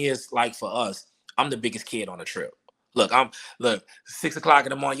main thing is like for us, I'm the biggest kid on the trip. Look, 6 o'clock in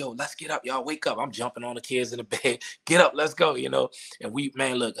the morning, yo, let's get up, y'all. Wake up. I'm jumping on the kids in the bed. Get up, let's go. And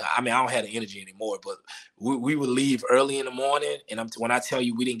man, look, I mean, I don't have the energy anymore, but we would leave early in the morning. And when I tell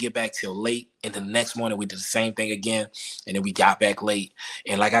you we didn't get back till late, and the next morning we did the same thing again, and then we got back late.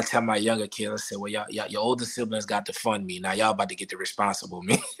 And like I tell my younger kids, I said, well, y'all your older siblings got to fund me. Now y'all about to get the responsible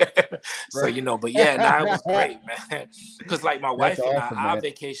me. So, right. but yeah, nah, it was great, man. Because like my That's wife and I, awesome, our man.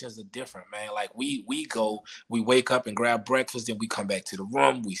 vacations are different, man. Like we go, we wake up and grab breakfast, then we come back to the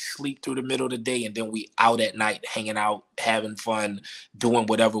room, we sleep through the middle of the day, and then we out at night, hanging out, having fun, doing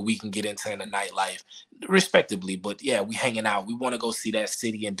whatever we can get into in the nightlife, respectively. But yeah, we hanging out. We want to go see that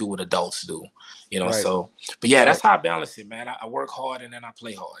city and do what adults do. Right, So, but yeah, right. that's how I balance it, man. I work hard and then I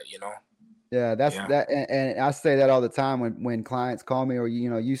play hard. Yeah, that's Yeah. that, and I say that all the time when clients call me, or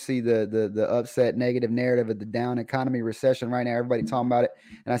you see the upset negative narrative of the down economy recession right now. Everybody talking about it,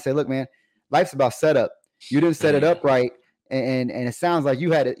 and I say, look, man, life's about setup. You didn't set it up Mm, right, and it sounds like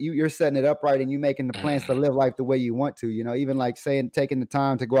you had it. You're setting it up right, and you making the plans to mm, live life the way you want to. Even like saying taking the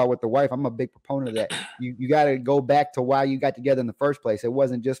time to go out with the wife. I'm a big proponent of that. You got to go back to why you got together in the first place. It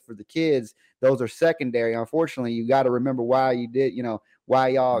wasn't just for the kids; those are secondary. Unfortunately, you got to remember why you did. Why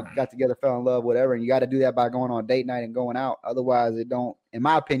y'all mm. got together, fell in love, whatever. And you got to do that by going on date night and going out. Otherwise, it don't, in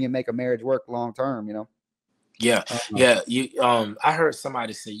my opinion, make a marriage work long term. Yeah, Uh, yeah. I heard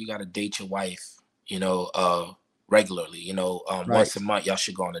somebody say you got to date your wife, regularly. right. Once a month, y'all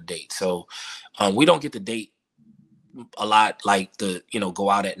should go on a date. So, we don't get to date a lot, like go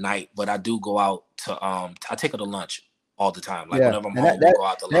out at night, but I do go out to, I take her to lunch all the time. Like Yeah. whenever I'm And that, home, we'll that go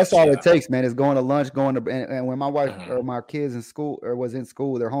out to that's lunch. all it Yeah. takes, man, is going to lunch, and when my wife or Hmm. my kids in school or was in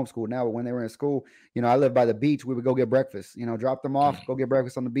school, they're homeschooled now, but when they were in school, I live by the beach. We would go get breakfast, drop them off, go get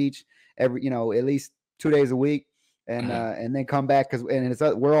breakfast on the beach at least 2 days a week. Hmm. And then come back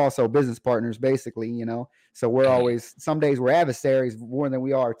we're also business partners basically. So we're Hmm. always some days we're adversaries more than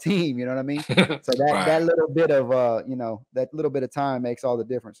we are a team. You know what I mean? So that Right. that little bit of time makes all the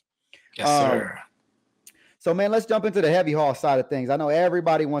difference. Yes, Um, sir. so man, let's jump into the heavy haul side of things. I know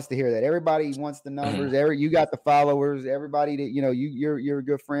everybody wants to hear that. Everybody wants the Hmm. numbers. You got the followers. Everybody that you're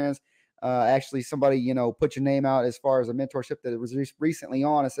good friends. Actually, somebody put your name out as far as a mentorship that was recently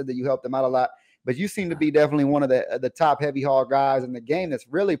on and said that you helped them out a lot. but you seem to be definitely one of the top heavy haul guys in the game that's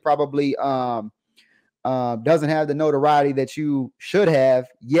really probably doesn't have the notoriety that you should have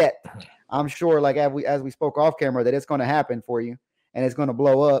yet. I'm sure, like as we spoke off camera, that it's going to happen for you and it's going to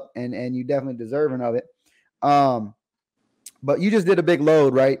blow up, and you definitely deserving of it. But you just did a big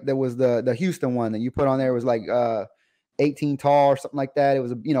load, right? There was the Houston one that you put on there. It was like 18 tall or something like that. It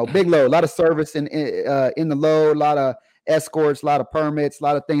was a big load, a lot of service in the load, a lot of escorts, a lot of permits, a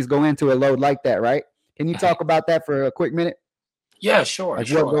lot of things go into a load like that, right? Can you talk about that for a quick minute? Yeah, sure, Like what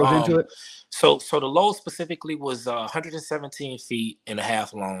sure. goes into it? So the load specifically was 117 feet and a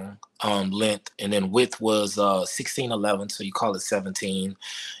half long length, and then width was 1611, so you call it 17,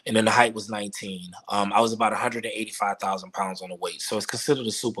 and then the height was 19. I was about 185,000 pounds on the weight, so it's considered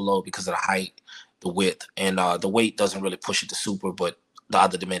a super load because of the height, the width, and the weight doesn't really push it to super, but the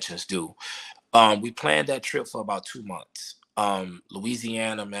other dimensions do. We planned that trip for about 2 months.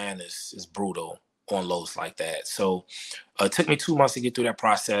 Louisiana, man, is brutal on loads like that. So it took me 2 months to get through that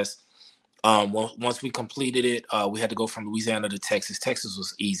process. Once we completed it, we had to go from Louisiana to Texas. Texas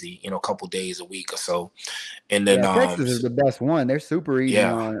was easy, a couple days a week or so. And then, Yeah, Texas is the best one. They're super easy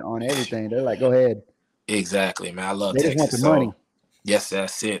yeah, on everything. They're like, go ahead. exactly, man. I love They just want the Texas. money. So yes,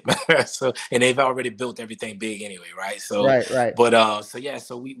 that's it. So, and they've already built everything big anyway, right? So, Right. but so yeah,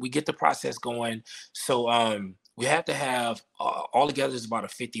 so we get the process going. So we have to have all together is about a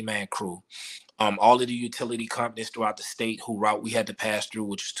 50-man crew. All of the utility companies throughout the state who route we had to pass through,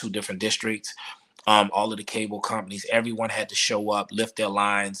 which is 2 different districts. All of the cable companies, everyone had to show up, lift their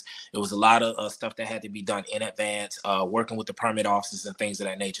lines. It was a lot of stuff that had to be done in advance, working with the permit officers and things of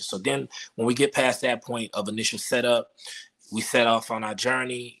that nature. So then when we get past that point of initial setup, we set off on our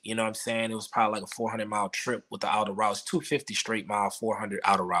journey. You know what I'm saying? It was probably like a 400-mile trip with the outer routes, 250 straight mile, 400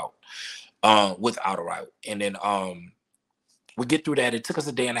 outer route with outer route. And then we get through that. It took us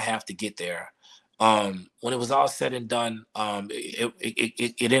a day and a half to get there. When it was all said and done,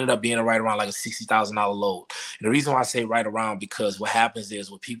 it ended up being right around like a $60,000 load. And the reason why I say right around, because what happens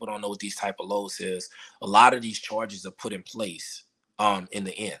is what people don't know what these type of loads is, a lot of these charges are put in place in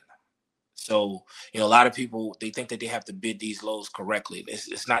the end. So, a lot of people, they think that they have to bid these loads correctly.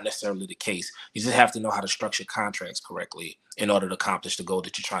 It's not necessarily the case. You just have to know how to structure contracts correctly in order to accomplish the goal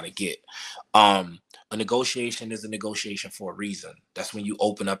that you're trying to get. A negotiation is a negotiation for a reason. That's when you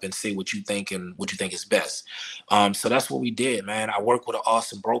open up and say what you think and what you think is best. So that's what we did, man. I worked with an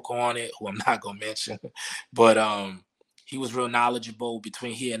awesome broker on it, who I'm not going to mention, but he was real knowledgeable.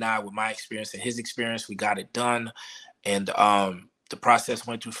 Between he and I, with my experience and his experience, we got it done. And the process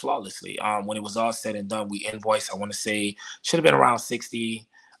went through flawlessly. When it was all said and done, we invoiced, I want to say, should have been around 60.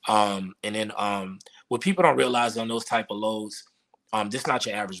 And then what people don't realize on those type of loads, this is not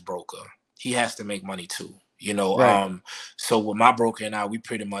your average broker. He has to make money too, Right. So with my broker and I, we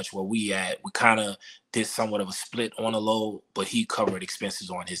pretty much where we kind of did somewhat of a split on a load, but he covered expenses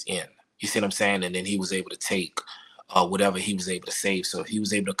on his end. You see what I'm saying? And then he was able to take whatever he was able to save. So if he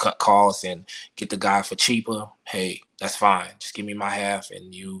was able to cut costs and get the guy for cheaper, hey, that's fine. Just give me my half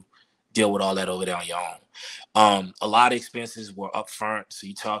and you deal with all that over there on your own. A lot of expenses were upfront. So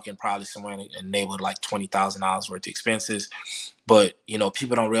you're talking probably somewhere in the neighborhood like $20,000 worth of expenses. But,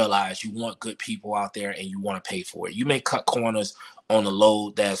 people don't realize you want good people out there and you want to pay for it. You may cut corners on a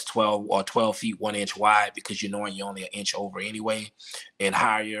load that's 12 feet, 1 inch wide because you're knowing you're only an inch over anyway, and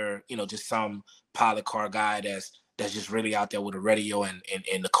hire, just some pilot car guy that's just really out there with a radio, and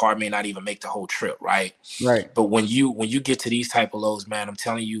the car may not even make the whole trip, right? Right. But when you get to these type of loads, man, I'm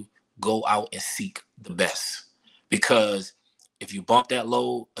telling you, go out and seek the best. Because if you bump that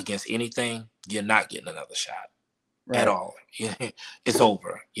load against anything, you're not getting another shot at Right. all. It's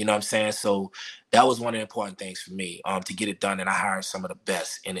over. You know what I'm saying? So that was one of the important things for me, to get it done. And I hired some of the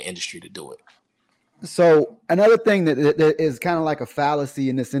best in the industry to do it. So another thing that is kind of like a fallacy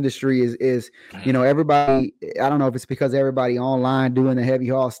in this industry is everybody. I don't know if it's because everybody online doing the heavy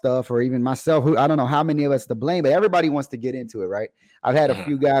haul stuff, or even myself, who I don't know how many of us to blame, but everybody wants to get into it, right? I've had a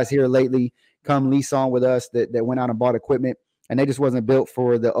few guys here lately come lease on with us that went out and bought equipment, and they just wasn't built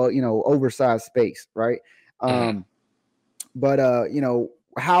for the oversized space, right? But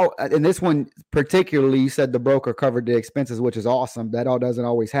how, and this one particularly, you said the broker covered the expenses, which is awesome. That all doesn't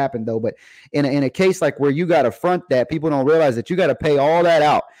always happen though. But in a case like where you got to front that, people don't realize that you got to pay all that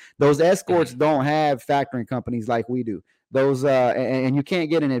out. Those escorts don't have factoring companies like we do. Those and you can't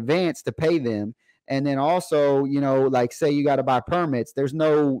get an advance to pay them. And then also, like say you got to buy permits. There's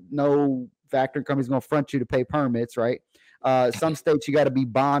no factoring company's going to front you to pay permits, right? Some states you got to be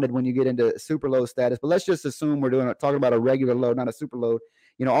bonded when you get into super load status, but let's just assume we're talking about a regular load, not a super load.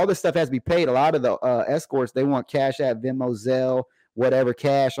 All this stuff has to be paid. A lot of the escorts, they want Cash App, Venmo, Zelle, whatever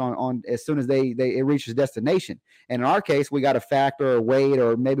cash on as soon as it reaches destination. And in our case, we got to factor or wait,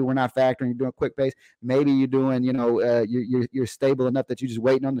 or maybe we're not factoring, you're doing quick pays. Maybe you're doing, you're stable enough that you're just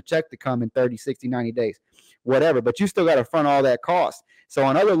waiting on the check to come in 30, 60, 90 days, whatever. But you still got to front all that cost. So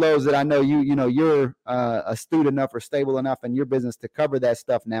on other loads that I know you're astute enough or stable enough in your business to cover that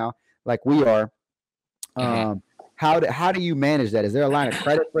stuff now, like we are. How do you manage that? Is there a line of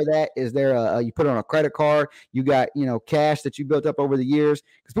credit for that? Is there you put it on a credit card? You got cash that you built up over the years?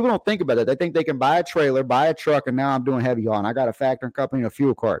 Because people don't think about it. They think they can buy a trailer, buy a truck, and now I'm doing heavy haul, and I got a factoring company and a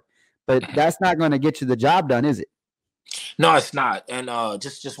fuel card. But that's not going to get you the job done, is it? No, it's not. And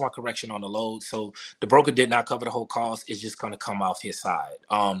just one correction on the load. So the broker did not cover the whole cost. It's just going to come off his side.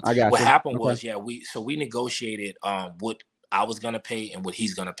 I got What you. happened Okay. was, we negotiated what I was going to pay and what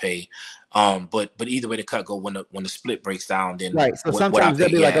he's going to pay. But either way, the cut go when the split breaks down, then Right. So what I sometimes they'll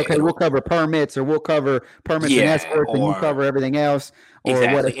pay, be like, yeah, okay, we'll cover permits, or we'll cover permits and yeah, escorts, and you or cover everything else, or what a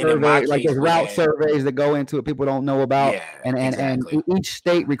exactly. And in my survey, like case, there's we route had, surveys that go into it people don't know about. yeah, And exactly, each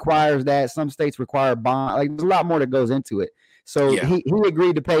state requires that. Some states require bond. Like there's a lot more that goes into it. So yeah. he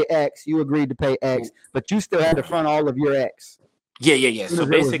agreed to pay X, you agreed to pay X, but you still had to front all of your X Yeah. as soon So as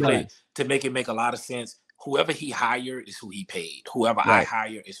it was basically, done. to make a lot of sense, whoever he hired is who he paid. Whoever I Right.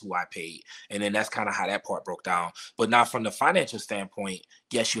 hired is who I paid. And then that's kind of how that part broke down. But now from the financial standpoint,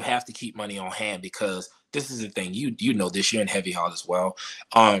 yes, you have to keep money on hand, because this is the thing. You know this, you're in heavy haul as well.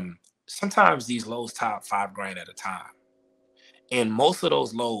 Sometimes these loads top $5,000 at a time. And most of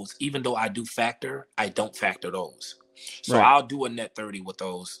those loads, even though I do factor, I don't factor those. So Right. I'll do a net 30 with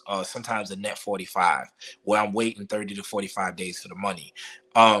those, sometimes a net 45, where I'm waiting 30 to 45 days for the money.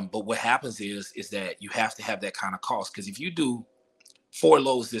 But what happens is that you have to have that kind of cost, because if you do 4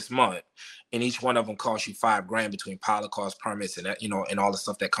 loads this month, and each one of them costs you $5,000 between pilot costs, permits, and that, and all the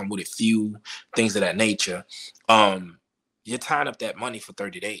stuff that come with it, fuel, things of that nature. You're tying up that money for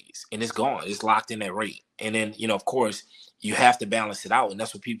 30 days, and it's gone. It's locked in that rate. And then, of course, you have to balance it out. And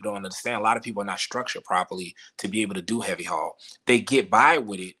that's what people don't understand. A lot of people are not structured properly to be able to do heavy haul. They get by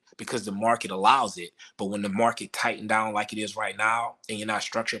with it because the market allows it. But when the market tighten down like it is right now, and you're not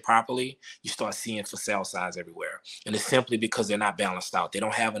structured properly, you start seeing for sale signs everywhere. And it's simply because they're not balanced out. They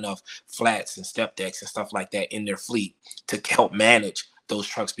don't have enough flats and step decks and stuff like that in their fleet to help manage those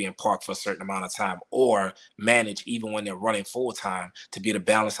trucks being parked for a certain amount of time, or manage even when they're running full time, to be able to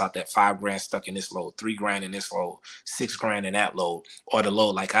balance out that $5,000 stuck in this load, $3,000 in this load, $6,000 in that load, or the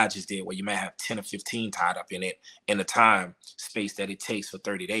load like I just did, where you might have 10 or 15 tied up in it in the time space that it takes for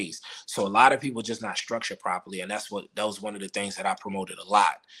 30 days. So a lot of people just not structured properly. And that was one of the things that I promoted a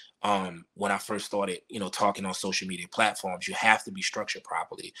lot. When I first started, talking on social media platforms. You have to be structured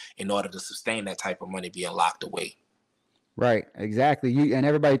properly in order to sustain that type of money being locked away. Right, exactly. And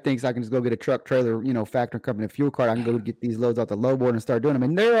everybody thinks I can just go get a truck, trailer, factoring company, fuel card. I can go get these loads off the low board and start doing them.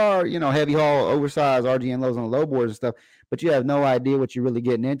 And there are, heavy haul, oversized RGN loads on the low boards and stuff, but you have no idea what you're really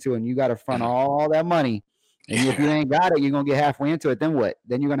getting into, and you got to front all that money. And if you Yeah. ain't got it, you're gonna get halfway into it. Then what?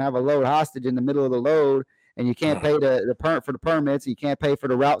 Then you're gonna have a load hostage in the middle of the load, and you can't pay the permit for the permits. You can't pay for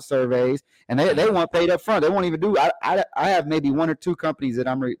the route surveys, and they want paid up front. They won't even do. I have maybe one or two companies that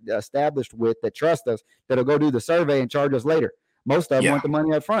I'm established with that trust us, that'll go do the survey and charge us later. Most of them Yeah. want the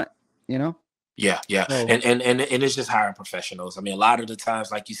money up front. Yeah. So, And it's just hiring professionals. I mean, a lot of the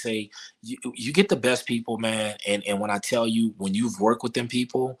times, like you say, you get the best people, man. And when I tell you, when you've worked with them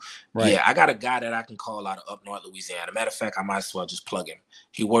people, right. yeah, I got a guy that I can call out of up north Louisiana. Matter of fact, I might as well just plug him.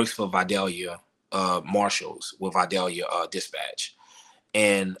 He works for Vidalia Marshals with Vidalia Dispatch.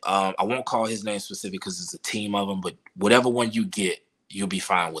 And I won't call his name specific because it's a team of them, but whatever one you get, you'll be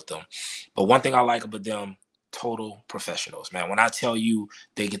fine with them. But one thing I like about them, total professionals, man. When I tell you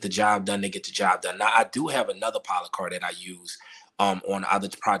they get the job done, they get the job done. Now, I do have another pilot car that I use on other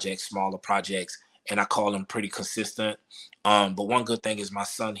projects, smaller projects, and I call them pretty consistent. But one good thing is my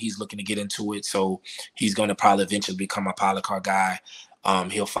son, he's looking to get into it. So he's going to probably eventually become a pilot car guy.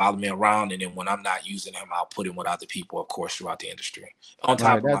 He'll follow me around, and then when I'm not using him, I'll put him with other people, of course, throughout the industry. On Right.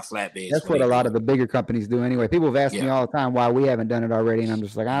 top of my flatbeds That's when what they a lot do of it. the bigger companies do anyway. People have asked me Yeah. all the time why we haven't done it already, and I'm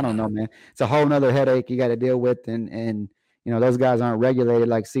just like, I don't know, man. It's a whole nother headache you got to deal with, and those guys aren't regulated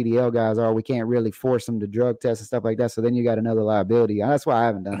like CDL guys are. We can't really force them to drug test and stuff like that. So then you got another liability. That's why I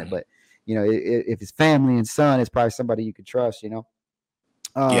haven't done it. But if it's family and son, it's probably somebody you could trust.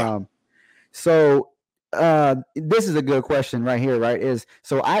 Yeah. So This is a good question right here, right? Is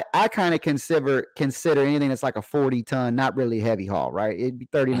so I kind of consider anything that's like a 40 ton, not really heavy haul, right? It'd be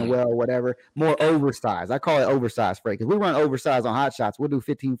 30 in the Mhm. well or whatever, more oversized. I call it oversized freight because we run oversized on hot shots. We'll do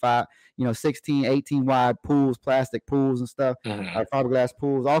 15.5, 16, 18 wide pools, plastic pools and stuff, Mhm. fiberglass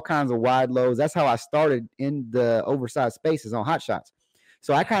pools, all kinds of wide loads. That's how I started in the oversized spaces on hot shots.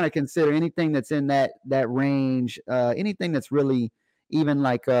 So I kind of consider anything that's in that range, anything that's really even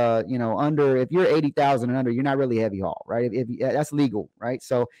like under, if you're 80,000 and under, you're not really heavy haul, right? If that's legal, right?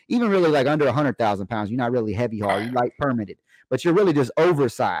 So even really like under 100,000 pounds, you're not really heavy haul. Right. You like permitted, but you're really just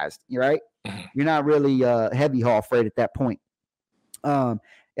oversized, right? Mhm. You're not really heavy haul freight at that point. Um,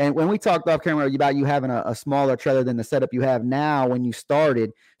 and when we talked off camera about you having a smaller trailer than the setup you have now when you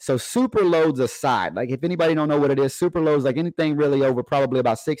started, so super loads aside, like if anybody don't know what it is, super loads like anything really over probably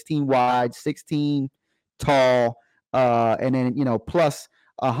about 16 wide, 16 tall, and then plus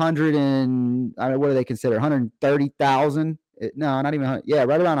 100 and I mean, what do they consider 130,000? No, not even yeah,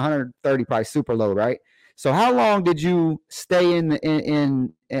 right around 130 probably super load, right? So how long did you stay in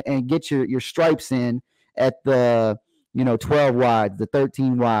and get your stripes in at the 12 wides, the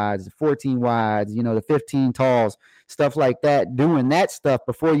 13 wides, the 14 wides, the 15 talls, stuff like that, doing that stuff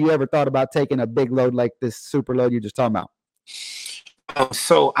before you ever thought about taking a big load like this super load you're just talking about?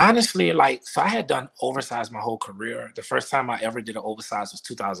 So honestly, so I had done oversized my whole career. The first time I ever did an oversized was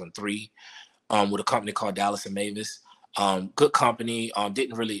 2003, with a company called Dallas and Mavis. Good company.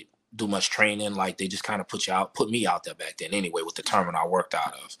 Didn't really do much training. Like they just kind of put me out there back then anyway with the terminal I worked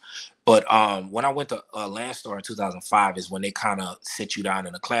out of. But when I went to Landstar in 2005 is when they kind of sit you down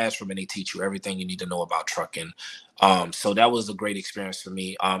in a classroom and they teach you everything you need to know about trucking. So that was a great experience for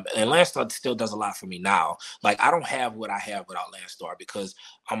me. And Landstar still does a lot for me now. Like I don't have what I have without Landstar because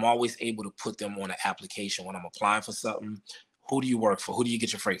I'm always able to put them on an application when I'm applying for something. Who do you work for? Who do you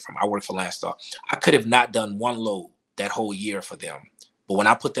get your freight from? I work for Landstar. I could have not done one load that whole year for them. But when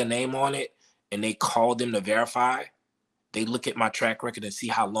I put their name on it and they call them to verify, they look at my track record and see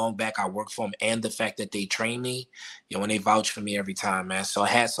how long back I worked for them and the fact that they train me, when they vouch for me every time, man. So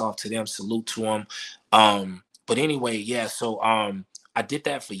hats off to them, salute to them. But anyway, yeah, so I did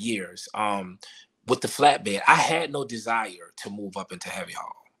that for years. With the flatbed, I had no desire to move up into heavy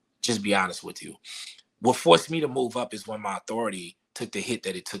haul. Just be honest with you. What forced me to move up is when my authority took the hit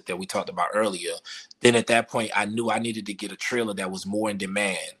that it took that we talked about earlier. Then at that point, I knew I needed to get a trailer that was more in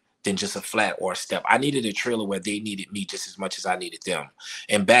demand than just a flat or a step. I needed a trailer where they needed me just as much as I needed them.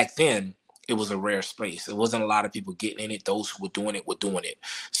 And back then, it was a rare space. It wasn't a lot of people getting in it. Those who were doing it were doing it.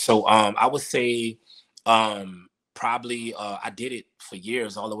 So I would say probably I did it for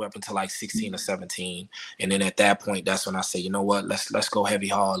years, all the way up until like 16 or 17. And then at that point, that's when I say, you know what, let's go heavy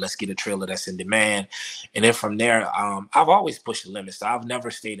haul. Let's get a trailer that's in demand. And then from there, I've always pushed the limits. So I've never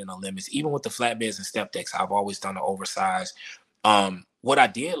stayed in the limits. Even with the flatbeds and step decks, I've always done the oversized. What I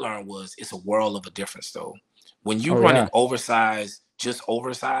did learn was it's a world of a difference though. When you Oh run an yeah, oversized, just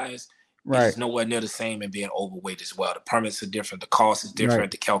oversized, it right, is nowhere near the same in being overweight as well. The permits are different, the cost is right.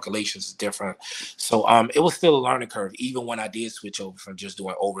 different, the calculations is different. So it was still a learning curve, even when I did switch over from just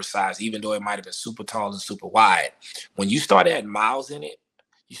doing oversized, even though it might have been super tall and super wide. When you start adding miles in it,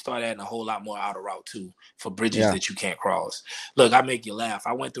 you start adding a whole lot more outer route too for bridges Yeah, that you can't cross. Look, I make you laugh.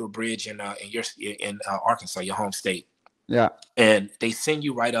 I went through a bridge in Arkansas, your home state, yeah, and they send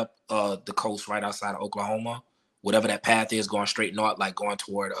you right up the coast, right outside of Oklahoma, whatever that path is, going straight north, like going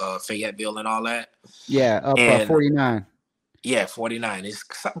toward Fayetteville and all that. yeah. Up And 49. yeah, 49. It's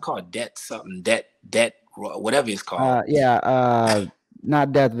something called debt, whatever it's called. Yeah.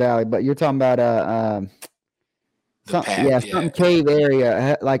 Not Death Valley, but you're talking about The some, path, yeah, yeah. something cave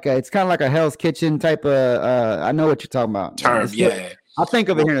area, like it's kind of like a Hell's Kitchen type of. I know what you're talking about. Term, It's yeah. I'll think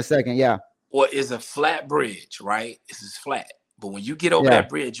of it here Well, in a second. Yeah, it's a flat bridge, right? This is flat. But when you get over yeah, that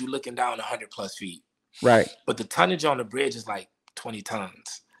bridge, you're looking down 100 plus feet. right, But the tonnage on the bridge is like 20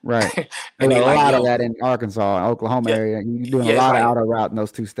 tons. right. And There's a they like, lot of yo, that in Arkansas, Oklahoma yeah, area. You're doing a yeah, it's lot of like, outer route in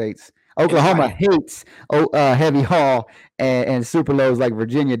those two states. and it's Oklahoma like, hates heavy haul and super loads like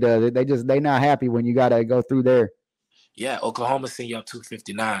Virginia does. They not happy when you got to go through there. yeah, Oklahoma send you up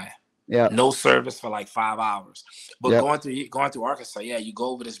 259. Yep, No service for like 5 hours. But yep, going through Arkansas, yeah, you go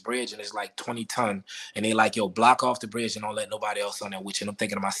over this bridge and it's like 20 ton. And they like, yo, block off the bridge and don't let nobody else on there with you. And I'm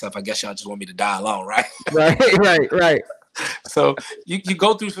thinking to myself, I guess y'all just want me to die alone, right? right, right. So you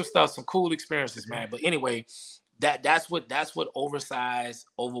go through some stuff, some cool experiences, man. But anyway, that's what oversized,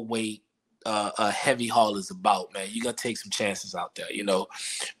 overweight, heavy haul is about, man. You gotta take some chances out there.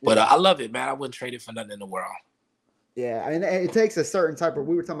 But Yeah. I love it, man. I wouldn't trade it for nothing in the world. Yeah, and it takes a certain type of.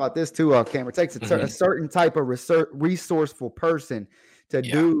 We were talking about this too off camera. It takes a Hmm. certain type of resourceful person to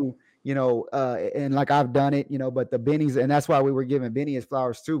Yeah. do. and like I've done it, but the Benny's, and that's why we were giving Benny his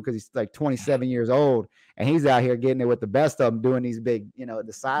flowers too, because he's like 27 years old and he's out here getting it with the best of them, doing these big,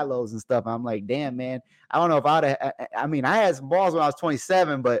 the silos and stuff. I'm like, damn, man, I don't know if I mean, I had some balls when I was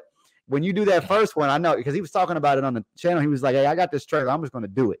 27, but when you do that first one, I know, because he was talking about it on the channel. He was like, hey, I got this trailer. I'm just going to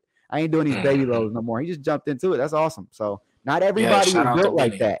do it. I ain't doing these baby Mm-hmm. loads no more. He just jumped into it. That's awesome. So not Yeah, everybody shout is out to built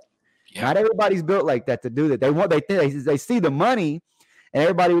like Benny. that. Yeah. Not everybody's built like that to do that. They see the money, and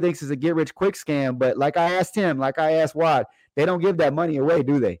everybody thinks it's a get rich quick scam. But like I asked him, like I asked Wad, they don't give that money away,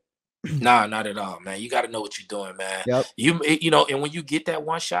 do they? Nah, not at all, man. You got to know what you're doing, man. Yep. And when you get that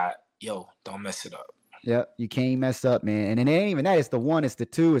one shot, yo, don't mess it up. Yep. You can't mess up, man. And it ain't even that. It's the 1, it's the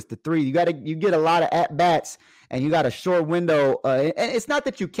 2, it's the 3. You get a lot of at bats, and you got a short window. And it's not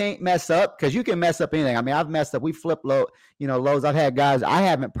that you can't mess up, because you can mess up anything. I mean, I've messed up. We flip lows. I've had guys. I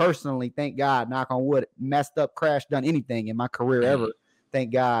haven't personally, thank God, knock on wood, messed up, crashed, done anything in my career ever.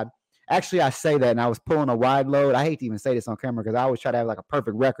 Thank God. Actually, I say that, and I was pulling a wide load. I hate to even say this on camera because I always try to have like a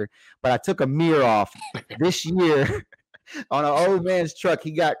perfect record, but I took a mirror off this year on an old man's truck.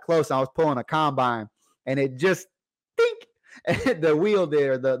 He got close. I was pulling a combine, and it just think the wheel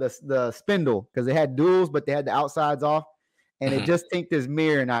there, the spindle, because it had duals, but they had the outsides off, and it just tinked his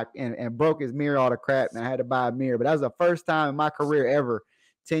mirror and broke his mirror all the crap, and I had to buy a mirror. But that was the first time in my career ever,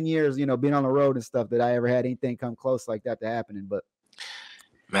 10 years, being on the road and stuff, that I ever had anything come close like that to happening. But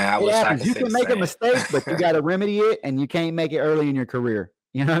man, I it wish I happens. could You say can the make a same. mistake, but you got to remedy it, and you can't make it early in your career.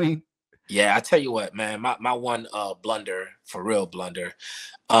 You know what I mean? Yeah, I tell you what, man, my one blunder, for real blunder.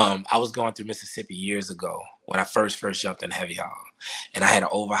 I was going through Mississippi years ago when I first jumped in heavy haul, and I had an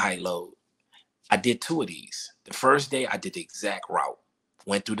overheight load. I did 2 of these. The first day I did the exact route.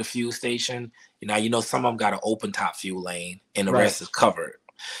 Went through the fuel station. Some of them got an open top fuel lane, and the Right. rest is covered.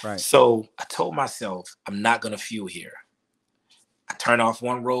 Right. So I told myself, I'm not gonna fuel here. I turn off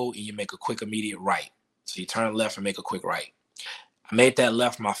one road and you make a quick immediate right. So you turn left and make a quick right. I made that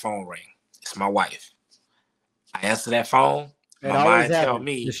left, my phone ring. It's my wife. I answer that phone. It My always mind tell happens.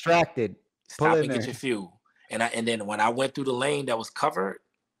 me, Distracted. Pull stop in and there. get your fuel. And then when I went through the lane that was covered,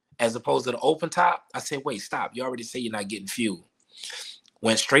 as opposed to the open top, I said, wait, stop. You already say you're not getting fuel.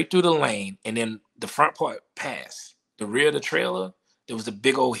 Went straight through the lane, and then the front part passed. The rear of the trailer, there was a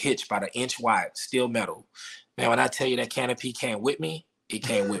big old hitch about 1 inch wide, steel metal. Man, when I tell you that canopy came with me, it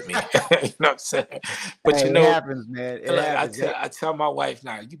came with me. You know what I'm saying? But hey, it happens, man. It look, happens. I tell my wife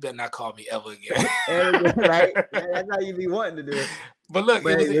now, you better not call me ever again. Right? That's how you be wanting to do it. But look,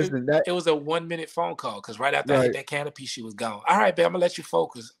 But it was a 1-minute phone call, because right after I right. hit that canopy, she was gone. All right, babe, I'm gonna let you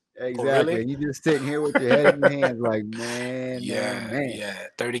focus. Oh, Exactly. really? And you just sitting here with your head in your hands, like, man. Yeah,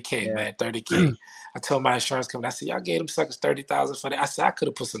 30K, Yeah. man, 30K. I told my insurance company, I said, y'all gave them suckers 30,000 for that. I said, I could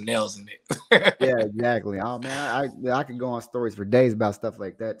have put some nails in it. Yeah, exactly. Oh man, I could go on stories for days about stuff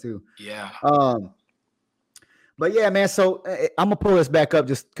like that too. Yeah. But yeah, man. So I'm gonna pull this back up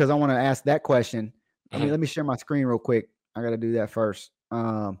just because I want to ask that question. Let me share my screen real quick. I gotta do that first.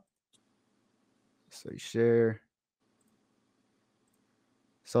 So you share.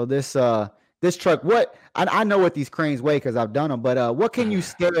 So this truck, what I know what these cranes weigh because I've done them, but what can you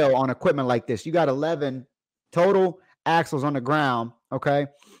scale on equipment like this? You got 11 total axles on the ground. Okay.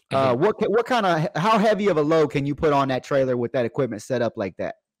 What kind of, how heavy of a load can you put on that trailer with that equipment set up like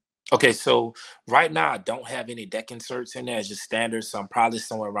that? Okay, so right now I don't have any deck inserts in there. It's just standard. So I'm probably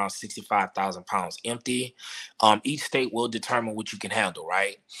somewhere around 65,000 pounds empty. Each state will determine what you can handle,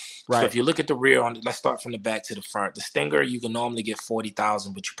 right? So if you look at the rear, let's start from the back to the front. The Stinger, you can normally get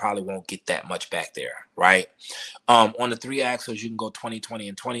 40,000, but you probably won't get that much back there, right? On the 3 axles, you can go 20, 20,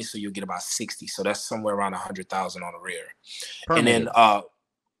 and 20, so you'll get about 60. So that's somewhere around 100,000 on the rear. Permitted. And then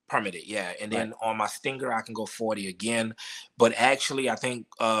permitted, yeah. And then on my Stinger, I can go 40 again. But actually, I think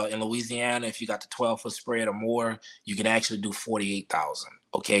in Louisiana, if you got the 12-foot spread or more, you can actually do 48,000.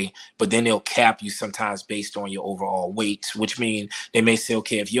 Okay, but then they'll cap you sometimes based on your overall weight, which means they may say,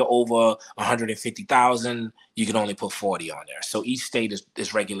 okay, if you're over 150,000, you can only put 40 on there. So each state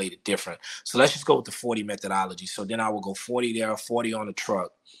is regulated different. So let's just go with the 40 methodology. So then I will go 40 there, 40 on the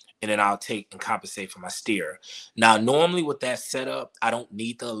truck, and then I'll take and compensate for my steer. Now, normally with that setup, I don't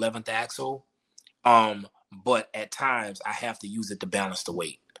need the 11th axle, but at times I have to use it to balance the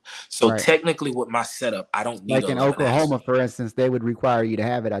weight. So technically with my setup, I don't need like in 11 Oklahoma, axle. for instance, they would require you to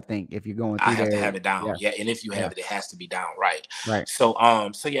have it, I think, if you're going through I have there. to have it down. Yeah. And if you have it, it has to be down. Right. Right. So,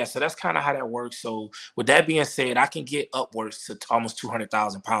 so that's kind of how that works. So with that being said, I can get upwards to almost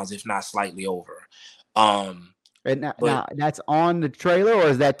 200,000 pounds, if not slightly over. And now that's on the trailer, or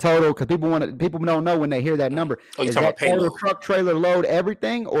is that total? Because people don't know when they hear that number. Oh, is that total truck, trailer, load,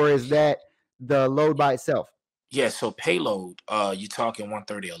 everything, or is that the load by itself? Yeah, so payload, you're talking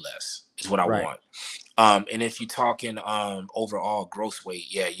 130 or less is what I Right. want. And if you're talking overall gross weight,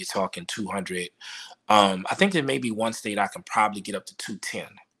 yeah, you're talking 200. I think there may be one state I can probably get up to 210,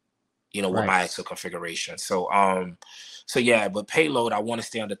 with Right. my axle configuration. So yeah, but payload I want to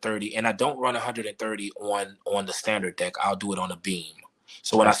stay under 30, and I don't run 130 on the standard deck. I'll do it on a beam.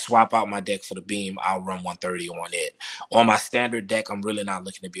 So when I Right. swap out my deck for the beam, I'll run 130 on it. On my standard deck, I'm really not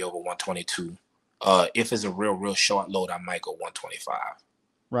looking to be over 122. If it's a real short load, I might go 125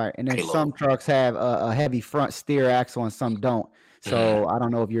 Right, and then some payload. trucks have a heavy front steer axle and some don't. Mhm. So I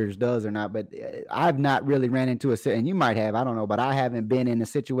don't know if yours does or not, but I've not really ran into and you might have, I don't know, but I haven't been in a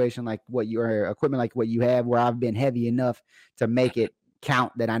situation like what your equipment like what you have, where I've been heavy enough to make it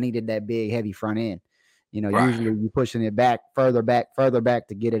count that I needed that big heavy front end. Right. Usually you pushing it further back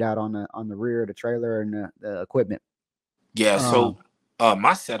to get it out on the rear of the trailer and the equipment. Yeah, Um, so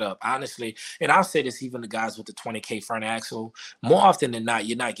my setup, honestly, and I'll say this even the guys with the 20K front axle, more often than not,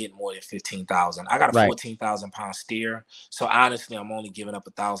 you're not getting more than 15,000. I got a right, 14,000 pound steer. So honestly, I'm only giving up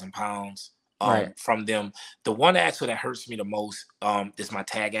 1,000 pounds right, from them. The one axle that hurts me the most is my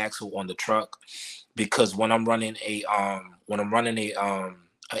tag axle on the truck, because when I'm running a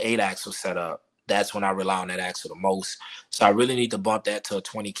 8 axle setup, that's when I rely on that axle the most. So I really need to bump that to a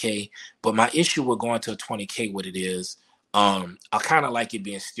 20K. But my issue with going to a 20K, what it is, I kind of like it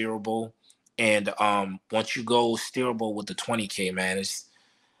being steerable. And once you go steerable with the 20K, man,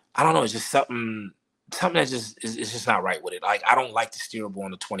 I don't know, it's just something that just is just not right with it. Like I don't like the steerable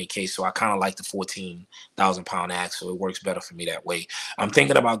on the 20K, so I kind of like the 14,000 pound axle. It works better for me that way. I'm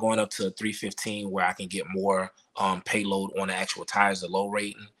thinking about going up to 315 where I can get more payload on the actual tires, the low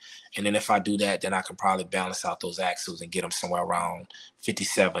rating. And then if I do that, then I can probably balance out those axles and get them somewhere around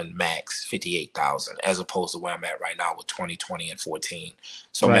 57 max, 58,000, as opposed to where I'm at right now with 20, 20, and 14.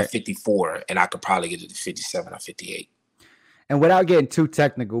 So I'm right. at 54, and I could probably get it to 57 or 58. And without getting too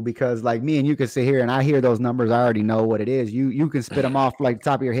technical, because like me and you can sit here and I hear those numbers, I already know what it is. You can spit them Mhm, off like the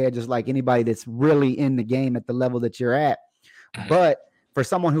top of your head, just like anybody that's really in the game at the level that you're at. mhm. But for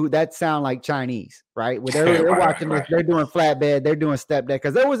someone who that sound like Chinese, right? Where Right, they're right, watching this, right. they're doing flatbed, they're doing step deck.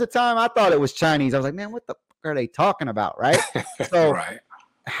 Because there was a time I thought it was Chinese. I was like, man, what the fuck are they talking about, right? So Right.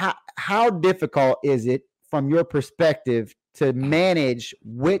 how difficult is it from your perspective to manage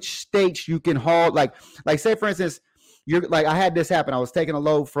which states you can haul? Like say for instance, you're like I had this happen. I was taking a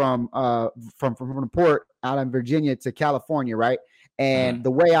load from the port out in Virginia to California, right? Mhm, And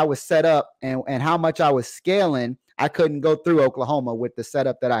the way I was set up and how much I was scaling, I couldn't go through Oklahoma with the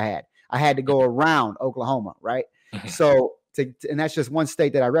setup that I had. I had to go around Oklahoma, right? mhm. So and that's just one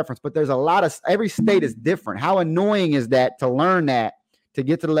state that I referenced, but there's a lot of every state is different. How annoying is that to learn that to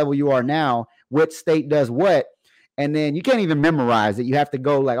get to the level you are now, which state does what? And then you can't even memorize it. You have to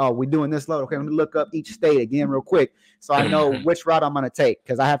go like, oh, we're doing this load. Okay, let me look up each state again real quick, so I know Mhm, which route I'm going to take.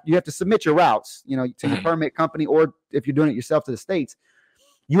 Because you have to submit your routes, to your mhm. permit company, or if you're doing it yourself to the states,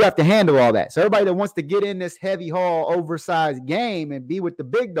 you have to handle all that. So everybody that wants to get in this heavy haul, oversized game and be with the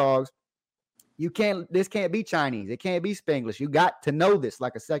big dogs, this can't be Chinese. It can't be Spanglish. You got to know this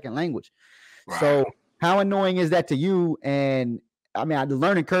like a second language. Right. So how annoying is that to you? And I mean, the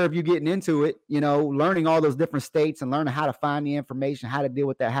learning curve, you getting into it, learning all those different states and learning how to find the information, how to deal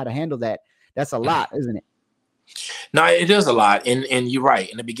with that, how to handle that. That's a lot, Mhm. isn't it? No, it is a lot, and you're right.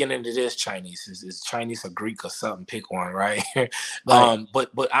 In the beginning, it is Chinese. It's Chinese or Greek or something. Pick one, right? Right.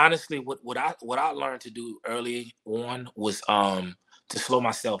 But honestly, what I learned to do early on was to slow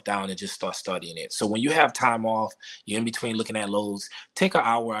myself down and just start studying it. So when you have time off, you're in between looking at loads. Take an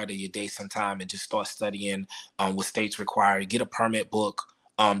hour out of your day sometime and just start studying what states require. Get a permit book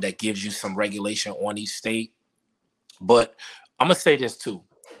that gives you some regulation on each state. But I'm gonna say this too,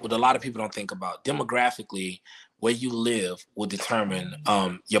 what a lot of people don't think about demographically, where you live will determine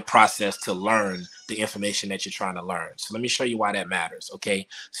your process to learn the information that you're trying to learn. So let me show you why that matters. Okay,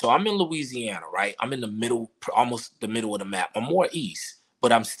 so I'm in Louisiana, right? I'm in the middle, almost the middle of the map. I'm more east,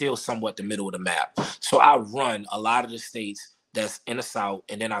 but I'm still somewhat the middle of the map. So I run a lot of the states that's in the south,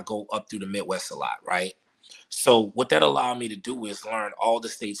 and then I go up through the Midwest a lot, right? So what that allowed me to do is learn all the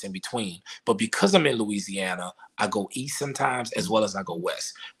states in between. But because I'm in Louisiana, I go east sometimes as well as I go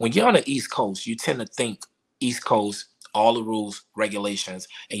west. When you're on the East Coast, you tend to think East Coast, all the rules, regulations,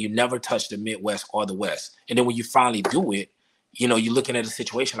 and you never touch the Midwest or the West. And then when you finally do it, you're looking at a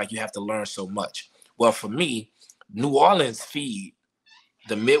situation like you have to learn so much. Well, for me, New Orleans feed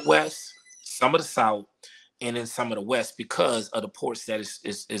the Midwest, some of the South, and then some of the West because of the ports that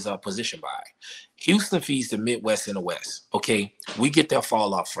is positioned by. Houston feeds the Midwest and the West. Okay, we get their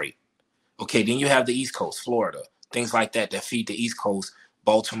fall off freight. Okay, then you have the East Coast, Florida, things like that that feed the East Coast.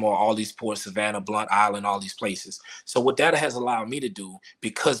 Baltimore, all these ports, Savannah, Blunt Island, all these places. So what that has allowed me to do,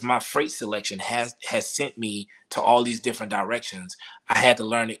 because my freight selection has sent me to all these different directions, I had to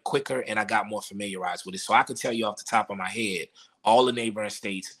learn it quicker and I got more familiarized with it. So I could tell you off the top of my head all the neighboring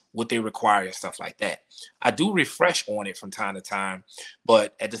states, what they require and stuff like that. I do refresh on it from time to time,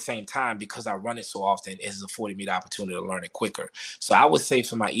 but at the same time, because I run it so often, it's afforded me the opportunity to learn it quicker. So I would say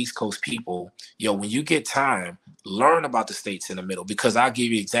for my East Coast people, when you get time, learn about the states in the middle, because I'll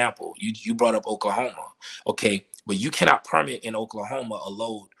give you an example. You brought up Oklahoma. Okay, but you cannot permit in Oklahoma a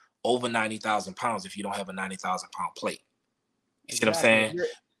load over 90,000 pounds if you don't have a 90,000-pound plate. You see what I'm saying?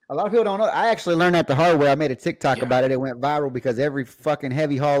 A lot of people don't know. I actually learned that the hard way. I made a TikTok about it. It went viral because every fucking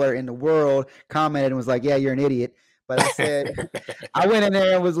heavy hauler in the world commented and was like, yeah, you're an idiot. But I said, I went in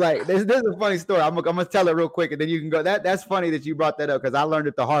there and was like, this is a funny story. I'm going to tell it real quick and then you can go. That's funny that you brought that up because I learned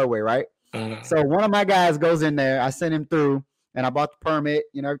it the hard way, right? Mm-hmm. So one of my guys goes in there. I sent him through and I bought the permit.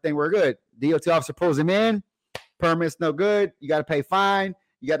 Everything we're good. DOT officer pulls him in. Permit's no good. You got to pay fine.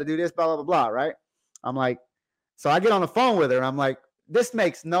 You got to do this, blah, blah, blah, blah, right? I'm like, so I get on the phone with her. And I'm like, this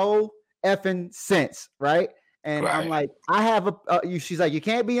makes no effing sense, right? And I'm like, I have she's like, you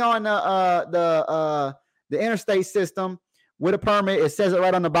can't be on the interstate system with a permit. It says it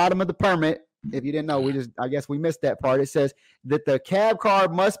right on the bottom of the permit. If you didn't know, I guess we missed that part. It says that the cab car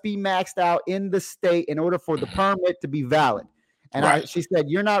must be maxed out in the state in order for the permit to be valid. And she said,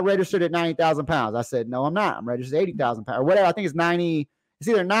 you're not registered at 90,000 pounds. I said, no, I'm not. I'm registered at 80,000 pounds or whatever. I think it's 90. It's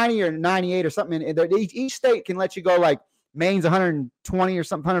either 90 or 98 or something. Each state can let you go like, Maine's 120 or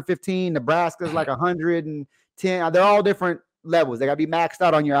something, 115. Nebraska's like 110. They're all different levels. They got to be maxed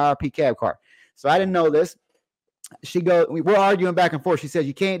out on your IRP cab car. So I didn't know this. We're arguing back and forth. She said,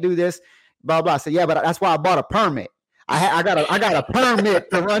 you can't do this, blah, blah. I said, yeah, but that's why I bought a permit. I got a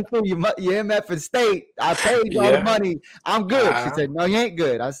permit to run through your MF and state. I paid all the money. I'm good. She said, no, you ain't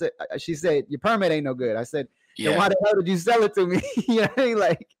good. She said, your permit ain't no good. I said, then why the hell did you sell it to me? You know what I mean?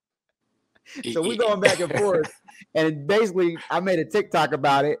 Like, so we going back and forth. And basically, I made a TikTok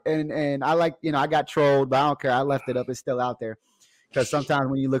about it, and I I got trolled, but I don't care. I left it up; it's still out there. Because sometimes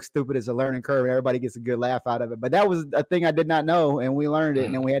when you look stupid, it's a learning curve, and everybody gets a good laugh out of it. But that was a thing I did not know, and we learned it,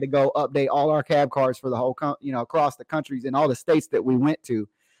 and then we had to go update all our cab cars for the whole, across the countries and all the states that we went to.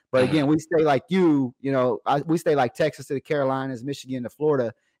 But again, we stay like we stay like Texas to the Carolinas, Michigan to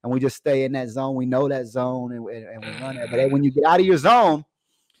Florida, and we just stay in that zone. We know that zone, and we run it. But when you get out of your zone,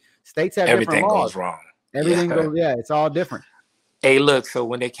 states have everything different laws. Goes wrong. Everything goes, it's all different. Hey, look, so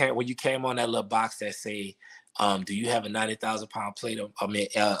when you came on that little box that say, do you have a 90,000 pound plate?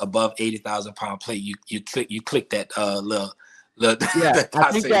 Above 80,000 pound plate, you click that little. Yeah,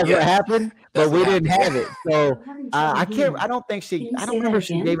 I think that's what happened, but we didn't have it. So I don't remember if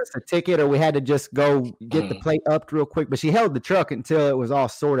she gave us a ticket or we had to just go get the plate up real quick. But she held the truck until it was all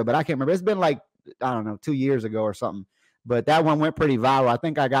sorted. But I can't remember. It's been like, I don't know, 2 years ago or something. But that one went pretty viral. I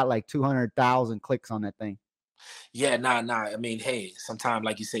think I got like 200,000 clicks on that thing. Yeah, nah. I mean, hey, sometimes,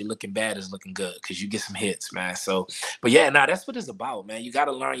 like you say, looking bad is looking good because you get some hits, man. So, but yeah, that's what it's about, man. You got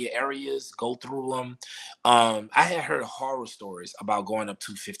to learn your areas, go through them. I had heard horror stories about going up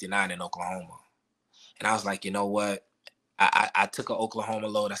 259 in Oklahoma. And I was like, you know what? I took an Oklahoma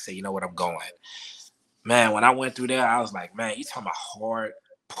load. I said, you know what? I'm going. Man, when I went through there, I was like, man, you talking about hard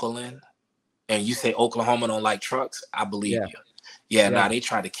pulling? And you say Oklahoma don't like trucks, I believe you. Yeah, they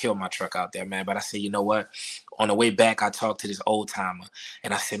tried to kill my truck out there, man. But I said, you know what? On the way back, I talked to this old timer,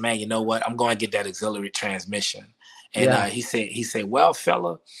 and I said, man, you know what? I'm going to get that auxiliary transmission. And he said, well,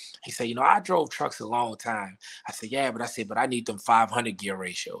 fella, he said, I drove trucks a long time. I said, yeah, but I need them 500 gear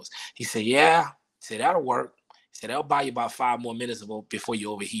ratios. He said, yeah. He said, that'll work. He said, that'll buy you about 5 more minutes before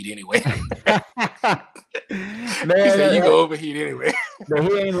you overheat anyway. Man, he said, you go overheat anyway. But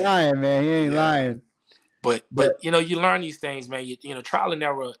he ain't lying, man. He ain't lying. But you learn these things, man. Trial and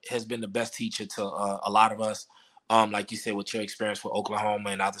error has been the best teacher to a lot of us. Like you said, with your experience with Oklahoma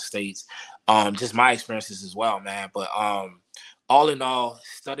and other states, just my experiences as well, man. But all in all,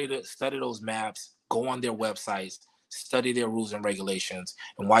 study those maps, go on their websites, study their rules and regulations,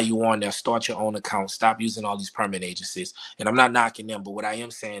 and while you're on there, start your own account. Stop using all these permit agencies. And I'm not knocking them, but what I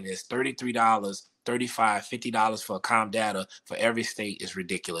am saying is $33, $35, $50 for a com data for every state is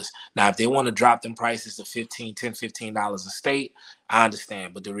ridiculous. Now, if they want to drop them prices to $15 a state, I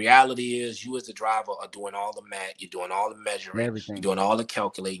understand. But the reality is you as the driver are doing all the math, you're doing all the measuring, everything. You're doing all the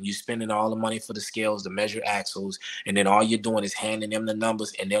calculating, you're spending all the money for the scales to measure axles, and then all you're doing is handing them the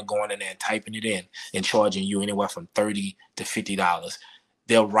numbers and they're going in there and typing it in and charging you anywhere from $30 to $50.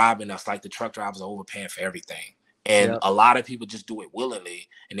 They're robbing us like the truck drivers are overpaying for everything. And Yep. a lot of people just do it willingly,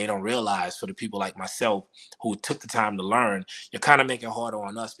 and they don't realize, for the people like myself who took the time to learn, you're kind of making it harder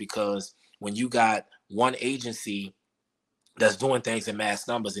on us, because when you got one agency that's doing things in mass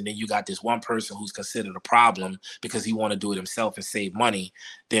numbers, and then you got this one person who's considered a problem because he want to do it himself and save money,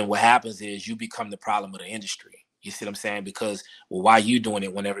 then what happens is you become the problem of the industry. You see what I'm saying? Because, well, why are you doing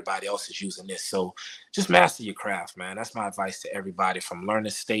it when everybody else is using this? So just master your craft, man. That's my advice to everybody, from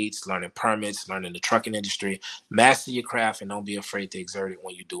learning states, learning permits, learning the trucking industry. Master your craft, and don't be afraid to exert it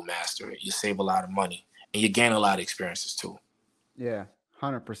when you do master it. You save a lot of money, and you gain a lot of experiences too. Yeah,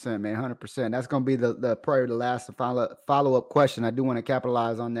 100%, man, 100%. That's gonna be the probably the last follow up question. I do want to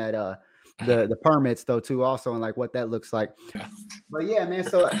capitalize on that the permits though too, also, and like what that looks like. But yeah, man.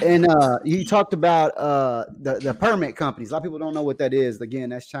 So and you talked about the permit companies. A lot of people don't know what that is. Again,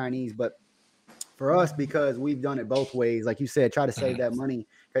 that's Chinese, but for us, because we've done it both ways, like you said, try to save that money,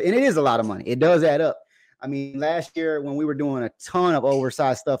 and it is a lot of money. It does add up. I mean, last year when we were doing a ton of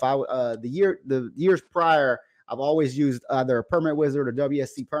oversized stuff, the years prior, I've always used either a Permit Wizard or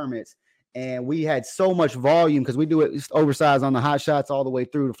WSC permits, and we had so much volume because we do it oversized on the hot shots all the way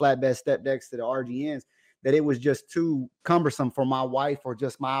through the flatbed step decks to the RGNs, that it was just too cumbersome for my wife or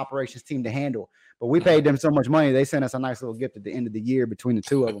just my operations team to handle. But we paid them so much money, they sent us a nice little gift at the end of the year between the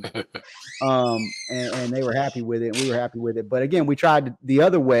two of them. And they were happy with it, and we were happy with it. But again, we tried the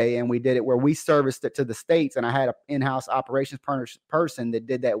other way, and we did it where we serviced it to the states, and I had an in-house operations person that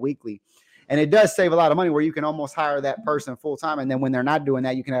did that weekly. And it does save a lot of money, where you can almost hire that person full time, and then when they're not doing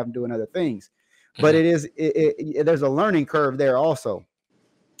that, you can have them doing other things. But there's a learning curve there also.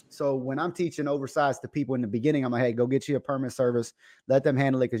 So when I'm teaching oversized to people in the beginning, I'm like, hey, go get you a permit service, let them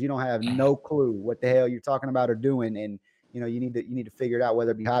handle it, because you don't have no clue what the hell you're talking about or doing. And you need to figure it out,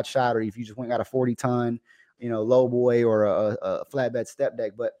 whether it be hot shot or if you just went got a 40-ton, low boy or a flatbed step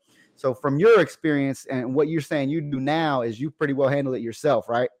deck. But so from your experience and what you're saying you do now is you pretty well handle it yourself,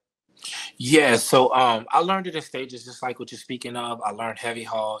 right? Yeah, so I learned it in stages, just like what you're speaking of. I learned heavy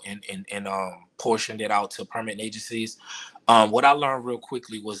haul and portioned it out to permit agencies. What I learned real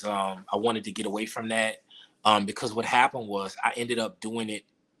quickly was I wanted to get away from that, because what happened was I ended up doing it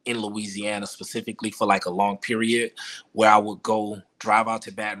in Louisiana specifically for like a long period, where I would go drive out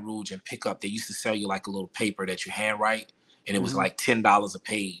to Baton Rouge and pick up. They used to sell you like a little paper that you handwrite, and it was Mm-hmm. like $10 a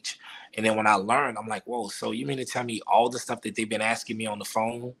page. And then when I learned, I'm like, whoa, so you mean to tell me all the stuff that they've been asking me on the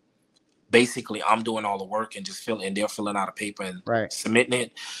phone, basically I'm doing all the work and they're filling out a paper and Right. submitting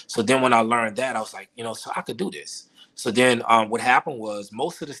it. So then when I learned that, I was like, so I could do this. So then what happened was,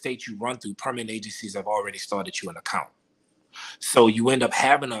 most of the states you run through, permit agencies have already started you an account. So you end up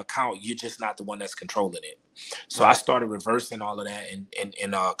having an account, you're just not the one that's controlling it. So I Right. started reversing all of that and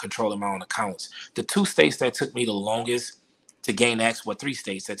controlling my own accounts. The two states that took me the longest to gain access, well, three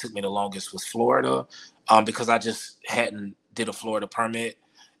states that took me the longest was Florida, because I just hadn't did a Florida permit.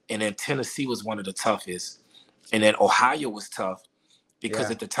 And then Tennessee was one of the toughest. And then Ohio was tough, because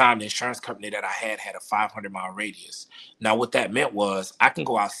Yeah. at the time the insurance company that I had a 500-mile radius. Now what that meant was I can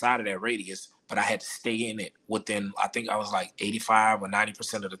go outside of that radius, but I had to stay in it within, I think I was like 85 or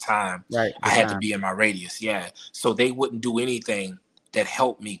 90% of the time Right. I The had to time. be in my radius. Yeah. So they wouldn't do anything that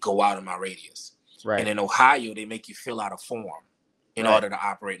helped me go out of my radius. And Right. in Ohio, they make you fill out a form in Right. order to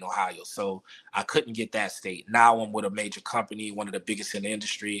operate in Ohio. So I couldn't get that state. Now I'm with a major company, one of the biggest in the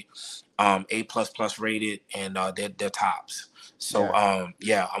industry, A++ rated, and they're tops. So Yeah.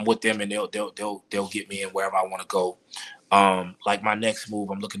 yeah, I'm with them, and they'll get me in wherever I want to go. Like my next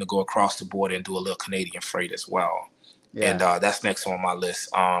move, I'm looking to go across the border and do a little Canadian freight as well. And Yeah. that's next on my list.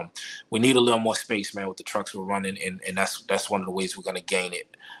 We need a little more space, man, with the trucks we're running, and that's one of the ways we're gonna gain it.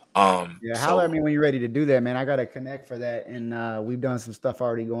 Yeah, holler So at me when you're ready to do that, man. I got to connect for that, and we've done some stuff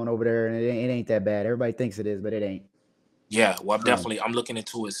already going over there, and it ain't that bad. Everybody thinks it is, but it ain't. yeah, well, Um, I'm looking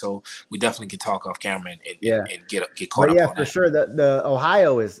into it, so we definitely can talk off camera yeah, and get caught but up yeah, on for that. sure. The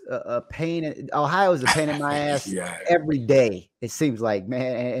Ohio is a pain. Ohio is a pain in my ass Yeah, every day. It seems like,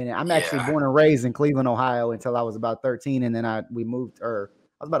 man. And I'm actually yeah. born and raised in Cleveland, Ohio, until I was about 13, and then we moved, or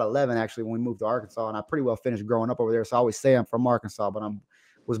I was about 11 actually when we moved to Arkansas, and I pretty well finished growing up over there. So I always say I'm from Arkansas, but I'm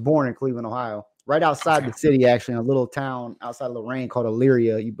was born in Cleveland, Ohio, right outside Okay. the city, actually, in a little town outside of Lorraine called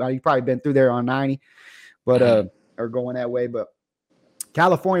Elyria. You probably been through there on 90, but Hmm. or going that way, but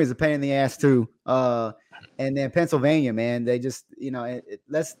California is a pain in the ass too. And then Pennsylvania, man, they just,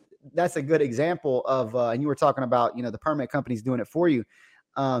 that's a good example of, and you were talking about, the permit companies doing it for you.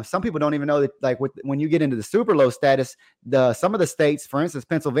 Some people don't even know that, like, when you get into the super low status, some of the states, for instance,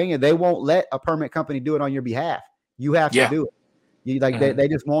 Pennsylvania, they won't let a permit company do it on your behalf. You have to Yeah. do it. They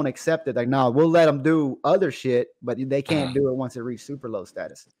just won't accept it. Like, no, we'll let them do other shit, but they can't Hmm. do it once it reaches super low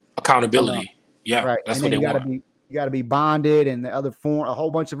status. Accountability. Yeah, Right. that's And what then they you got to want. be You got to be bonded and the other form, a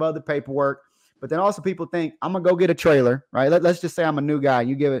whole bunch of other paperwork. But then also people think I'm gonna go get a trailer, right? Let's just say I'm a new guy.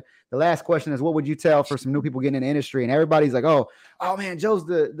 You give it. The last question is, what would you tell for some new people getting in the industry? And everybody's like, oh man, Joe's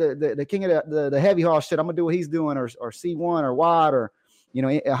the king of the heavy haul shit. I'm gonna do what he's doing, or C1 or Watt or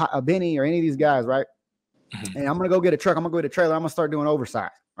a Benny or any of these guys, right? Mhm. And I'm gonna go get a truck. I'm gonna go get a trailer. I'm gonna start doing oversize,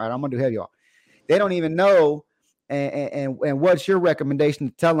 right? I'm gonna do heavy haul. They don't even know. And what's your recommendation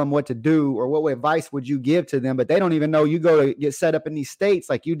to tell them what to do, or what advice would you give to them? But they don't even know. You go to get set up in these states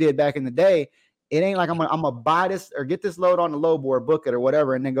like you did back in the day. It ain't like I'm gonna buy this or get this load on the load board, book it or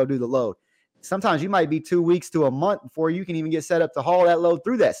whatever, and then go do the load. Sometimes you might be 2 weeks to a month before you can even get set up to haul that load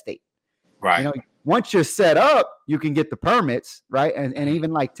through that state. Right. Once you're set up, you can get the permits, right? And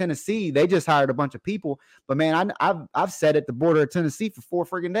even like Tennessee, they just hired a bunch of people. But man, I've sat at the border of Tennessee for 4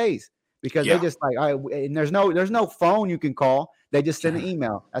 friggin' days because they just like, and there's no phone you can call. They just send an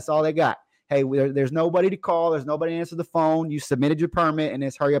email. That's all they got. Hey, there's nobody to call. There's nobody to answer the phone. You submitted your permit, and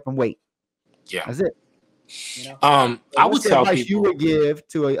it's hurry up and wait. Yeah. That's it. I would tell people you would give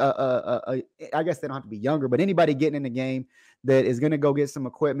to I guess they don't have to be younger, but anybody getting in the game that is going to go get some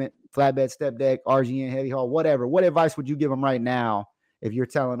equipment, flatbed, step deck, RGN, heavy haul, whatever. What advice would you give them right now if you're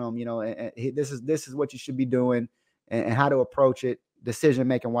telling them, this is what you should be doing and how to approach it, decision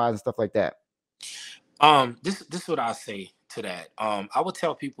making wise and stuff like that? This is what I say to that. I would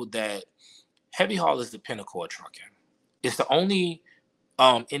tell people that heavy haul is the pinnacle of trucking. It's the only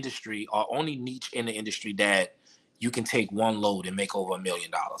industry or only niche in the industry that you can take one load and make over $1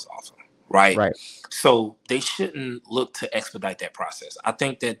 million off of, right? So they shouldn't look to expedite that process. I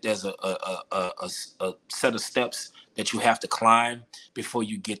think that there's a set of steps that you have to climb before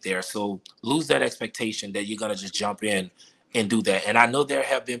you get there. So lose that expectation that you're gonna just jump in and do that. And I know there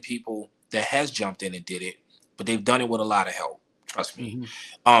have been people that has jumped in and did it, but they've done it with a lot of help. Trust me.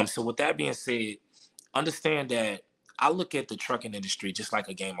 So with that being said, understand that I look at the trucking industry just like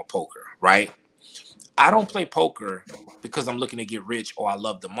a game of poker, right? I don't play poker because I'm looking to get rich or I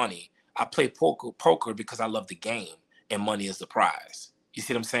love the money. I play poker because I love the game and money is the prize. You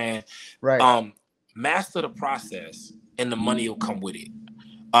see what I'm saying? Right. Master the process and the money will come with it.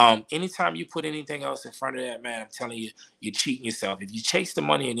 Anytime you put anything else in front of that, man, I'm telling you, you're cheating yourself. If you chase the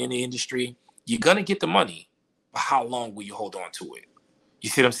money in any industry, you're gonna get the money, but how long will you hold on to it? You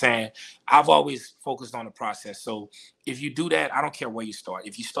see what I'm saying? I've always focused on the process. So if you do that, I don't care where you start.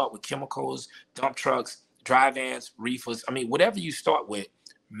 If you start with chemicals, dump trucks, dry vans, reefers, I mean, whatever you start with,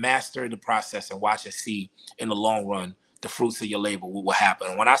 master the process and watch and see in the long run the fruits of your labor, what will happen.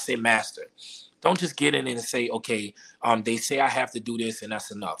 And when I say master, don't just get in and say, okay, they say I have to do this and that's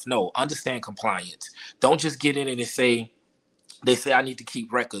enough. No, understand compliance. Don't just get in and say, they say I need to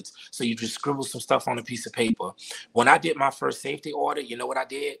keep records. So you just scribble some stuff on a piece of paper. When I did my first safety audit, you know what I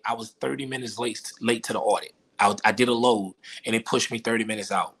did? I was 30 minutes late to the audit. I did a load and it pushed me 30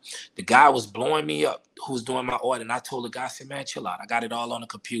 minutes out. The guy was blowing me up who was doing my audit. And I told the guy, I said, man, chill out. I got it all on the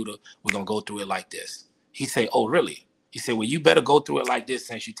computer. We're going to go through it like this. He said, oh, really? He said, well, you better go through it like this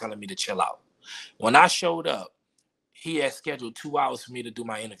since you're telling me to chill out. When I showed up, he had scheduled 2 hours for me to do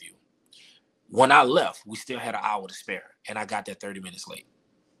my interview. When I left, we still had an hour to spare, and I got there 30 minutes late.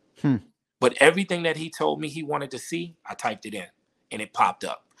 But everything that he told me he wanted to see, I typed it in, and it popped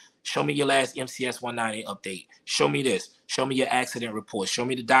up. Show me your last MCS 190 update. Show me this. Show me your accident report. Show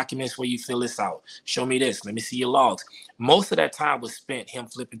me the documents where you fill this out. Show me this. Let me see your logs. Most of that time was spent him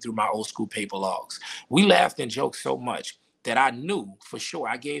flipping through my old school paper logs. We laughed and joked so much that I knew for sure.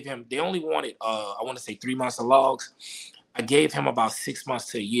 I gave him, they only wanted, I want to say 3 months of logs. I gave him about 6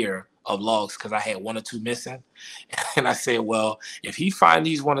 months to a year of logs because I had 1 or 2 missing. And I said, well, if he find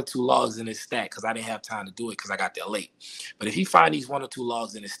these 1 or 2 logs in his stack, because I didn't have time to do it because I got there late. But if he find these 1 or 2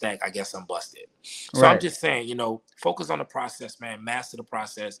 logs in his stack, I guess I'm busted. So I'm just saying, focus on the process, man, master the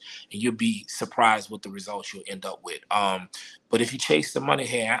process, and you'll be surprised with the results you'll end up with. But if you chase the money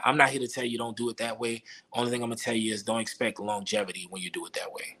here, I'm not here to tell you don't do it that way. Only thing I'm going to tell you is don't expect longevity when you do it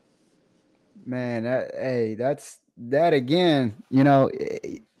that way. Man, that's that again, you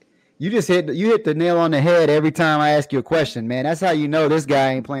hit the nail on the head every time I ask you a question, man. That's how you know this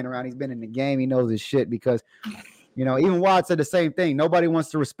guy ain't playing around. He's been in the game. He knows his shit because, even Watt said the same thing. Nobody wants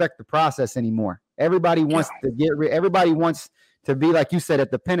to respect the process anymore. Everybody wants to everybody wants to be, like you said, at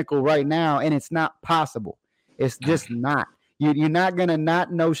the pinnacle right now, and it's not possible. It's just not. You're not going to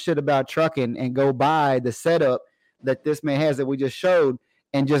not know shit about trucking and go buy the setup that this man has that we just showed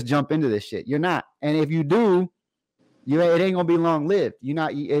and just jump into this shit. You're not. And if you do, it ain't gonna be long lived.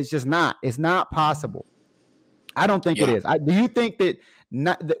 It's just not. It's not possible. I don't think it is. Do you think that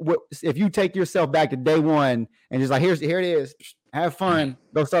if you take yourself back to day one and just like here it is, have fun,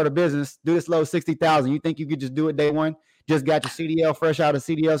 go start a business, do this low 60,000. You think you could just do it day one? Just got your CDL fresh out of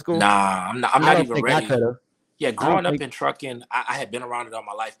CDL school? Nah, I'm I not don't even think I ready. could have. Yeah, I don't growing up think in trucking, I had been around it all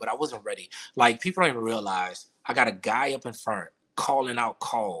my life, but I wasn't ready. Like people don't even realize I got a guy up in front calling out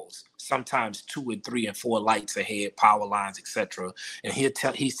calls, sometimes 2 and 3 and 4 lights ahead, power lines, etc. And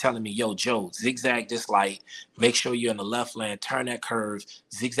he's telling me, "Yo, Joe, zigzag this light. Make sure you're in the left lane. Turn that curve.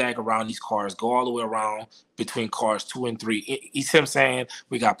 Zigzag around these cars. Go all the way around between cars 2 and 3." You see what I'm saying?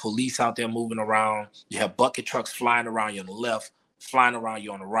 We got police out there moving around. You have bucket trucks flying around you on the left, flying around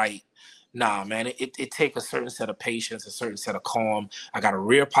you on the right. Nah, man, it take a certain set of patience, a certain set of calm. I got a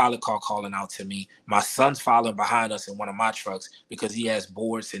rear pilot car calling out to me. My son's following behind us in one of my trucks because he has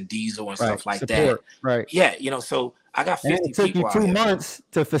boards and diesel and right stuff like that. support, right. Yeah, so I got And then 50 it took you people out two here. months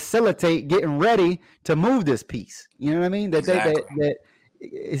to facilitate getting ready to move this piece. You know what I mean? Exactly. That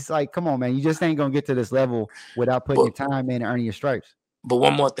it's like, come on, man, you just ain't gonna get to this level without putting your But time in and earning your stripes. but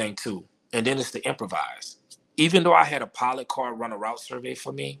one more thing too, and then it's the improvise. Even though I had a pilot car run a route survey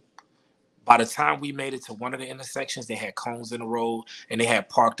for me, by the time we made it to one of the intersections, they had cones in the road and they had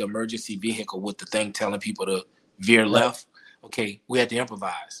parked the emergency vehicle with the thing telling people to veer Right, left. Okay, we had to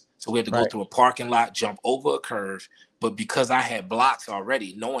improvise. So we had to go right, through a parking lot, jump over a curve. But because I had blocks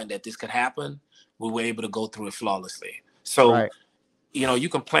already, knowing that this could happen, we were able to go through it flawlessly. So, right. you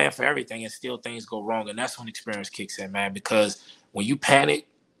can plan for everything and still things go wrong. And that's when experience kicks in, man, because when you panic,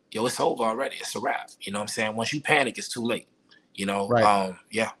 it's over already. It's a wrap. You know what I'm saying? Once you panic, it's too late. Right.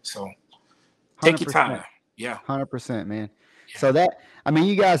 Yeah. So take your 100%. time. Yeah. 100%, man. Yeah. So I mean,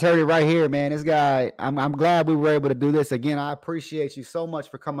 you guys heard it right here, man. This guy, I'm glad we were able to do this again. I appreciate you so much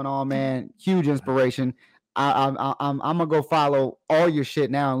for coming on, man. Huge inspiration. I'm gonna go follow all your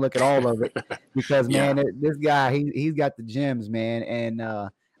shit now and look at all of it because, Yeah. man, this guy, he's got the gems, man. And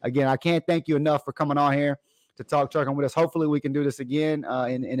again, I can't thank you enough for coming on here to talk trucking with us. Hopefully, we can do this again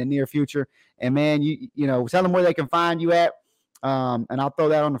in the near future. And man, tell them where they can find you at, and I'll throw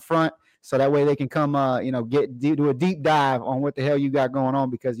that on the front. So that way they can come, do a deep dive on what the hell you got going on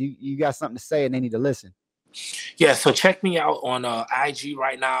because you got something to say and they need to listen. Yeah. So check me out on IG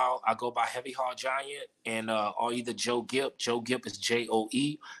right now. I go by Heavy Haul Giant and or either Joe Gipp. Joe Gipp is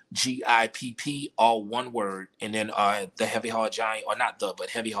JoeGipp, all one word. And then the Heavy Haul Giant, or not but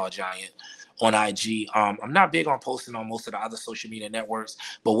Heavy Haul Giant on IG. I'm not big on posting on most of the other social media networks,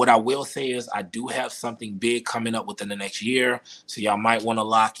 but what I will say is I do have something big coming up within the next year. So y'all might want to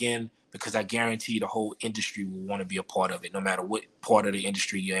lock in because I guarantee the whole industry will want to be a part of it, no matter what part of the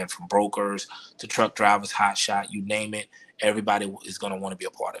industry you're in, from brokers to truck drivers, hot shot, you name it. Everybody is going to want to be a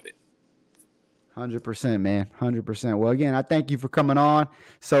part of it. 100%, man. 100%. Well, again, I thank you for coming on.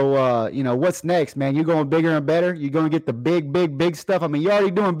 So, what's next, man? You're going bigger and better. You're going to get the big, big, big stuff. I mean, you're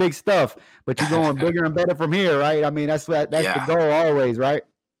already doing big stuff, but you're going bigger and better from here, right? I mean, that's the Yeah. goal always, right?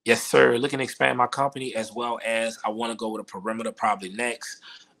 Yes, sir. Looking to expand my company, as well as I want to go with a perimeter probably next.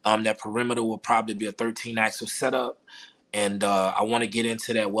 That perimeter will probably be a 13 axle setup. And I want to get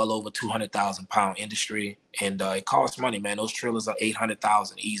into that well over 200,000 pound industry. And it costs money, man. Those trailers are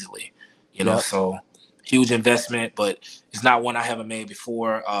 800,000 easily, Yep. so huge investment, but it's not one I haven't made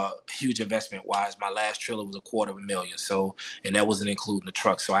before. Huge investment wise. My last trailer was $250,000. So, and that wasn't including the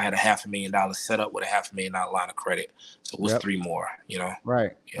truck. So I had a $500,000 setup with a $500,000 line of credit. So it was Yep. three more,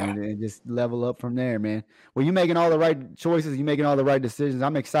 Right. Yeah. And just level up from there, man. Well, you're making all the right choices. You're making all the right decisions.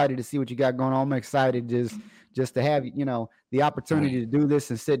 I'm excited to see what you got going on. I'm excited just to have, the opportunity to do this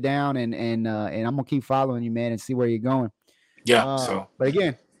and sit down and I'm going to keep following you, man, and see where you're going. Yeah. So, But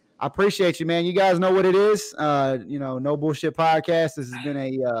again, I appreciate you, man. You guys know what it is. No Bullshit Podcast. This has been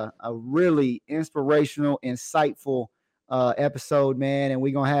a really inspirational, insightful episode, man. And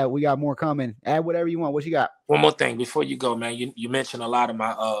we got more coming. Add whatever you want. What you got? one more thing before you go, man. You mentioned a lot of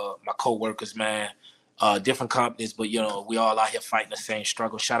my coworkers, man. Different companies, but we all out here fighting the same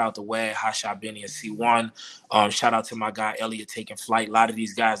struggle. Shout out to Wad, Hasha Benny, and C1. Shout out to my guy Elliot taking flight. A lot of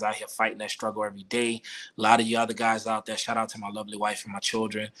these guys out here fighting that struggle every day. A lot of you other guys out there. Shout out to my lovely wife and my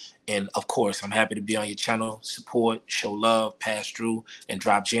children. And of course, I'm happy to be on your channel. Support, show love, pass through, and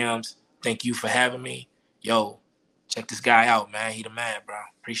drop gems. Thank you for having me. Yo, check this guy out, man. He the man, bro.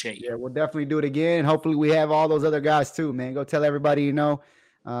 Appreciate you. Yeah, we'll definitely do it again. Hopefully, we have all those other guys too, man. Go tell everybody you know.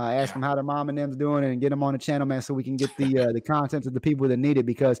 Ask them how their mom and them's doing, and get them on the channel, man, so we can get the content to the people that need it.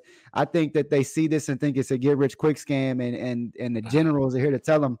 Because I think that they see this and think it's a get rich quick scam, and the generals are here to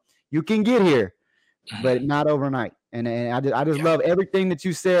tell them you can get here, but not overnight. And I just love everything that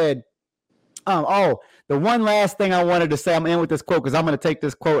you said Oh, the one last thing I wanted to say, I'm in with this quote because I'm going to take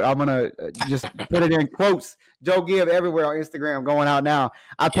this quote. I'm going to just put it in quotes. Joe Gibb everywhere on Instagram going out now.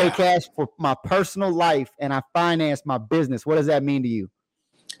 I pay Yeah. cash for my personal life and I finance my business. What does that mean to you?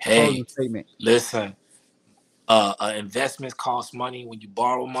 Closing Hey, statement. listen. Investments cost money when you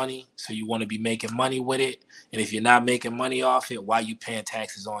borrow money, so you want to be making money with it. And if you're not making money off it, why you paying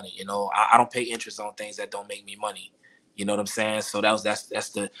taxes on it? I don't pay interest on things that don't make me money. You know what I'm saying? So that's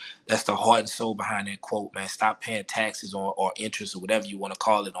the heart and soul behind that quote, man. Stop paying taxes or interest or whatever you want to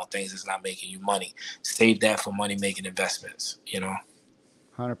call it on things that's not making you money. Save that for money making investments.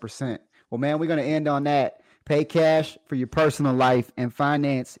 100%. Well, man, we're going to end on that. Pay cash for your personal life and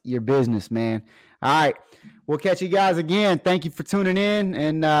finance your business, man. All right. We'll catch you guys again. Thank you for tuning in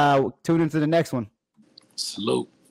and tune into the next one. Salute.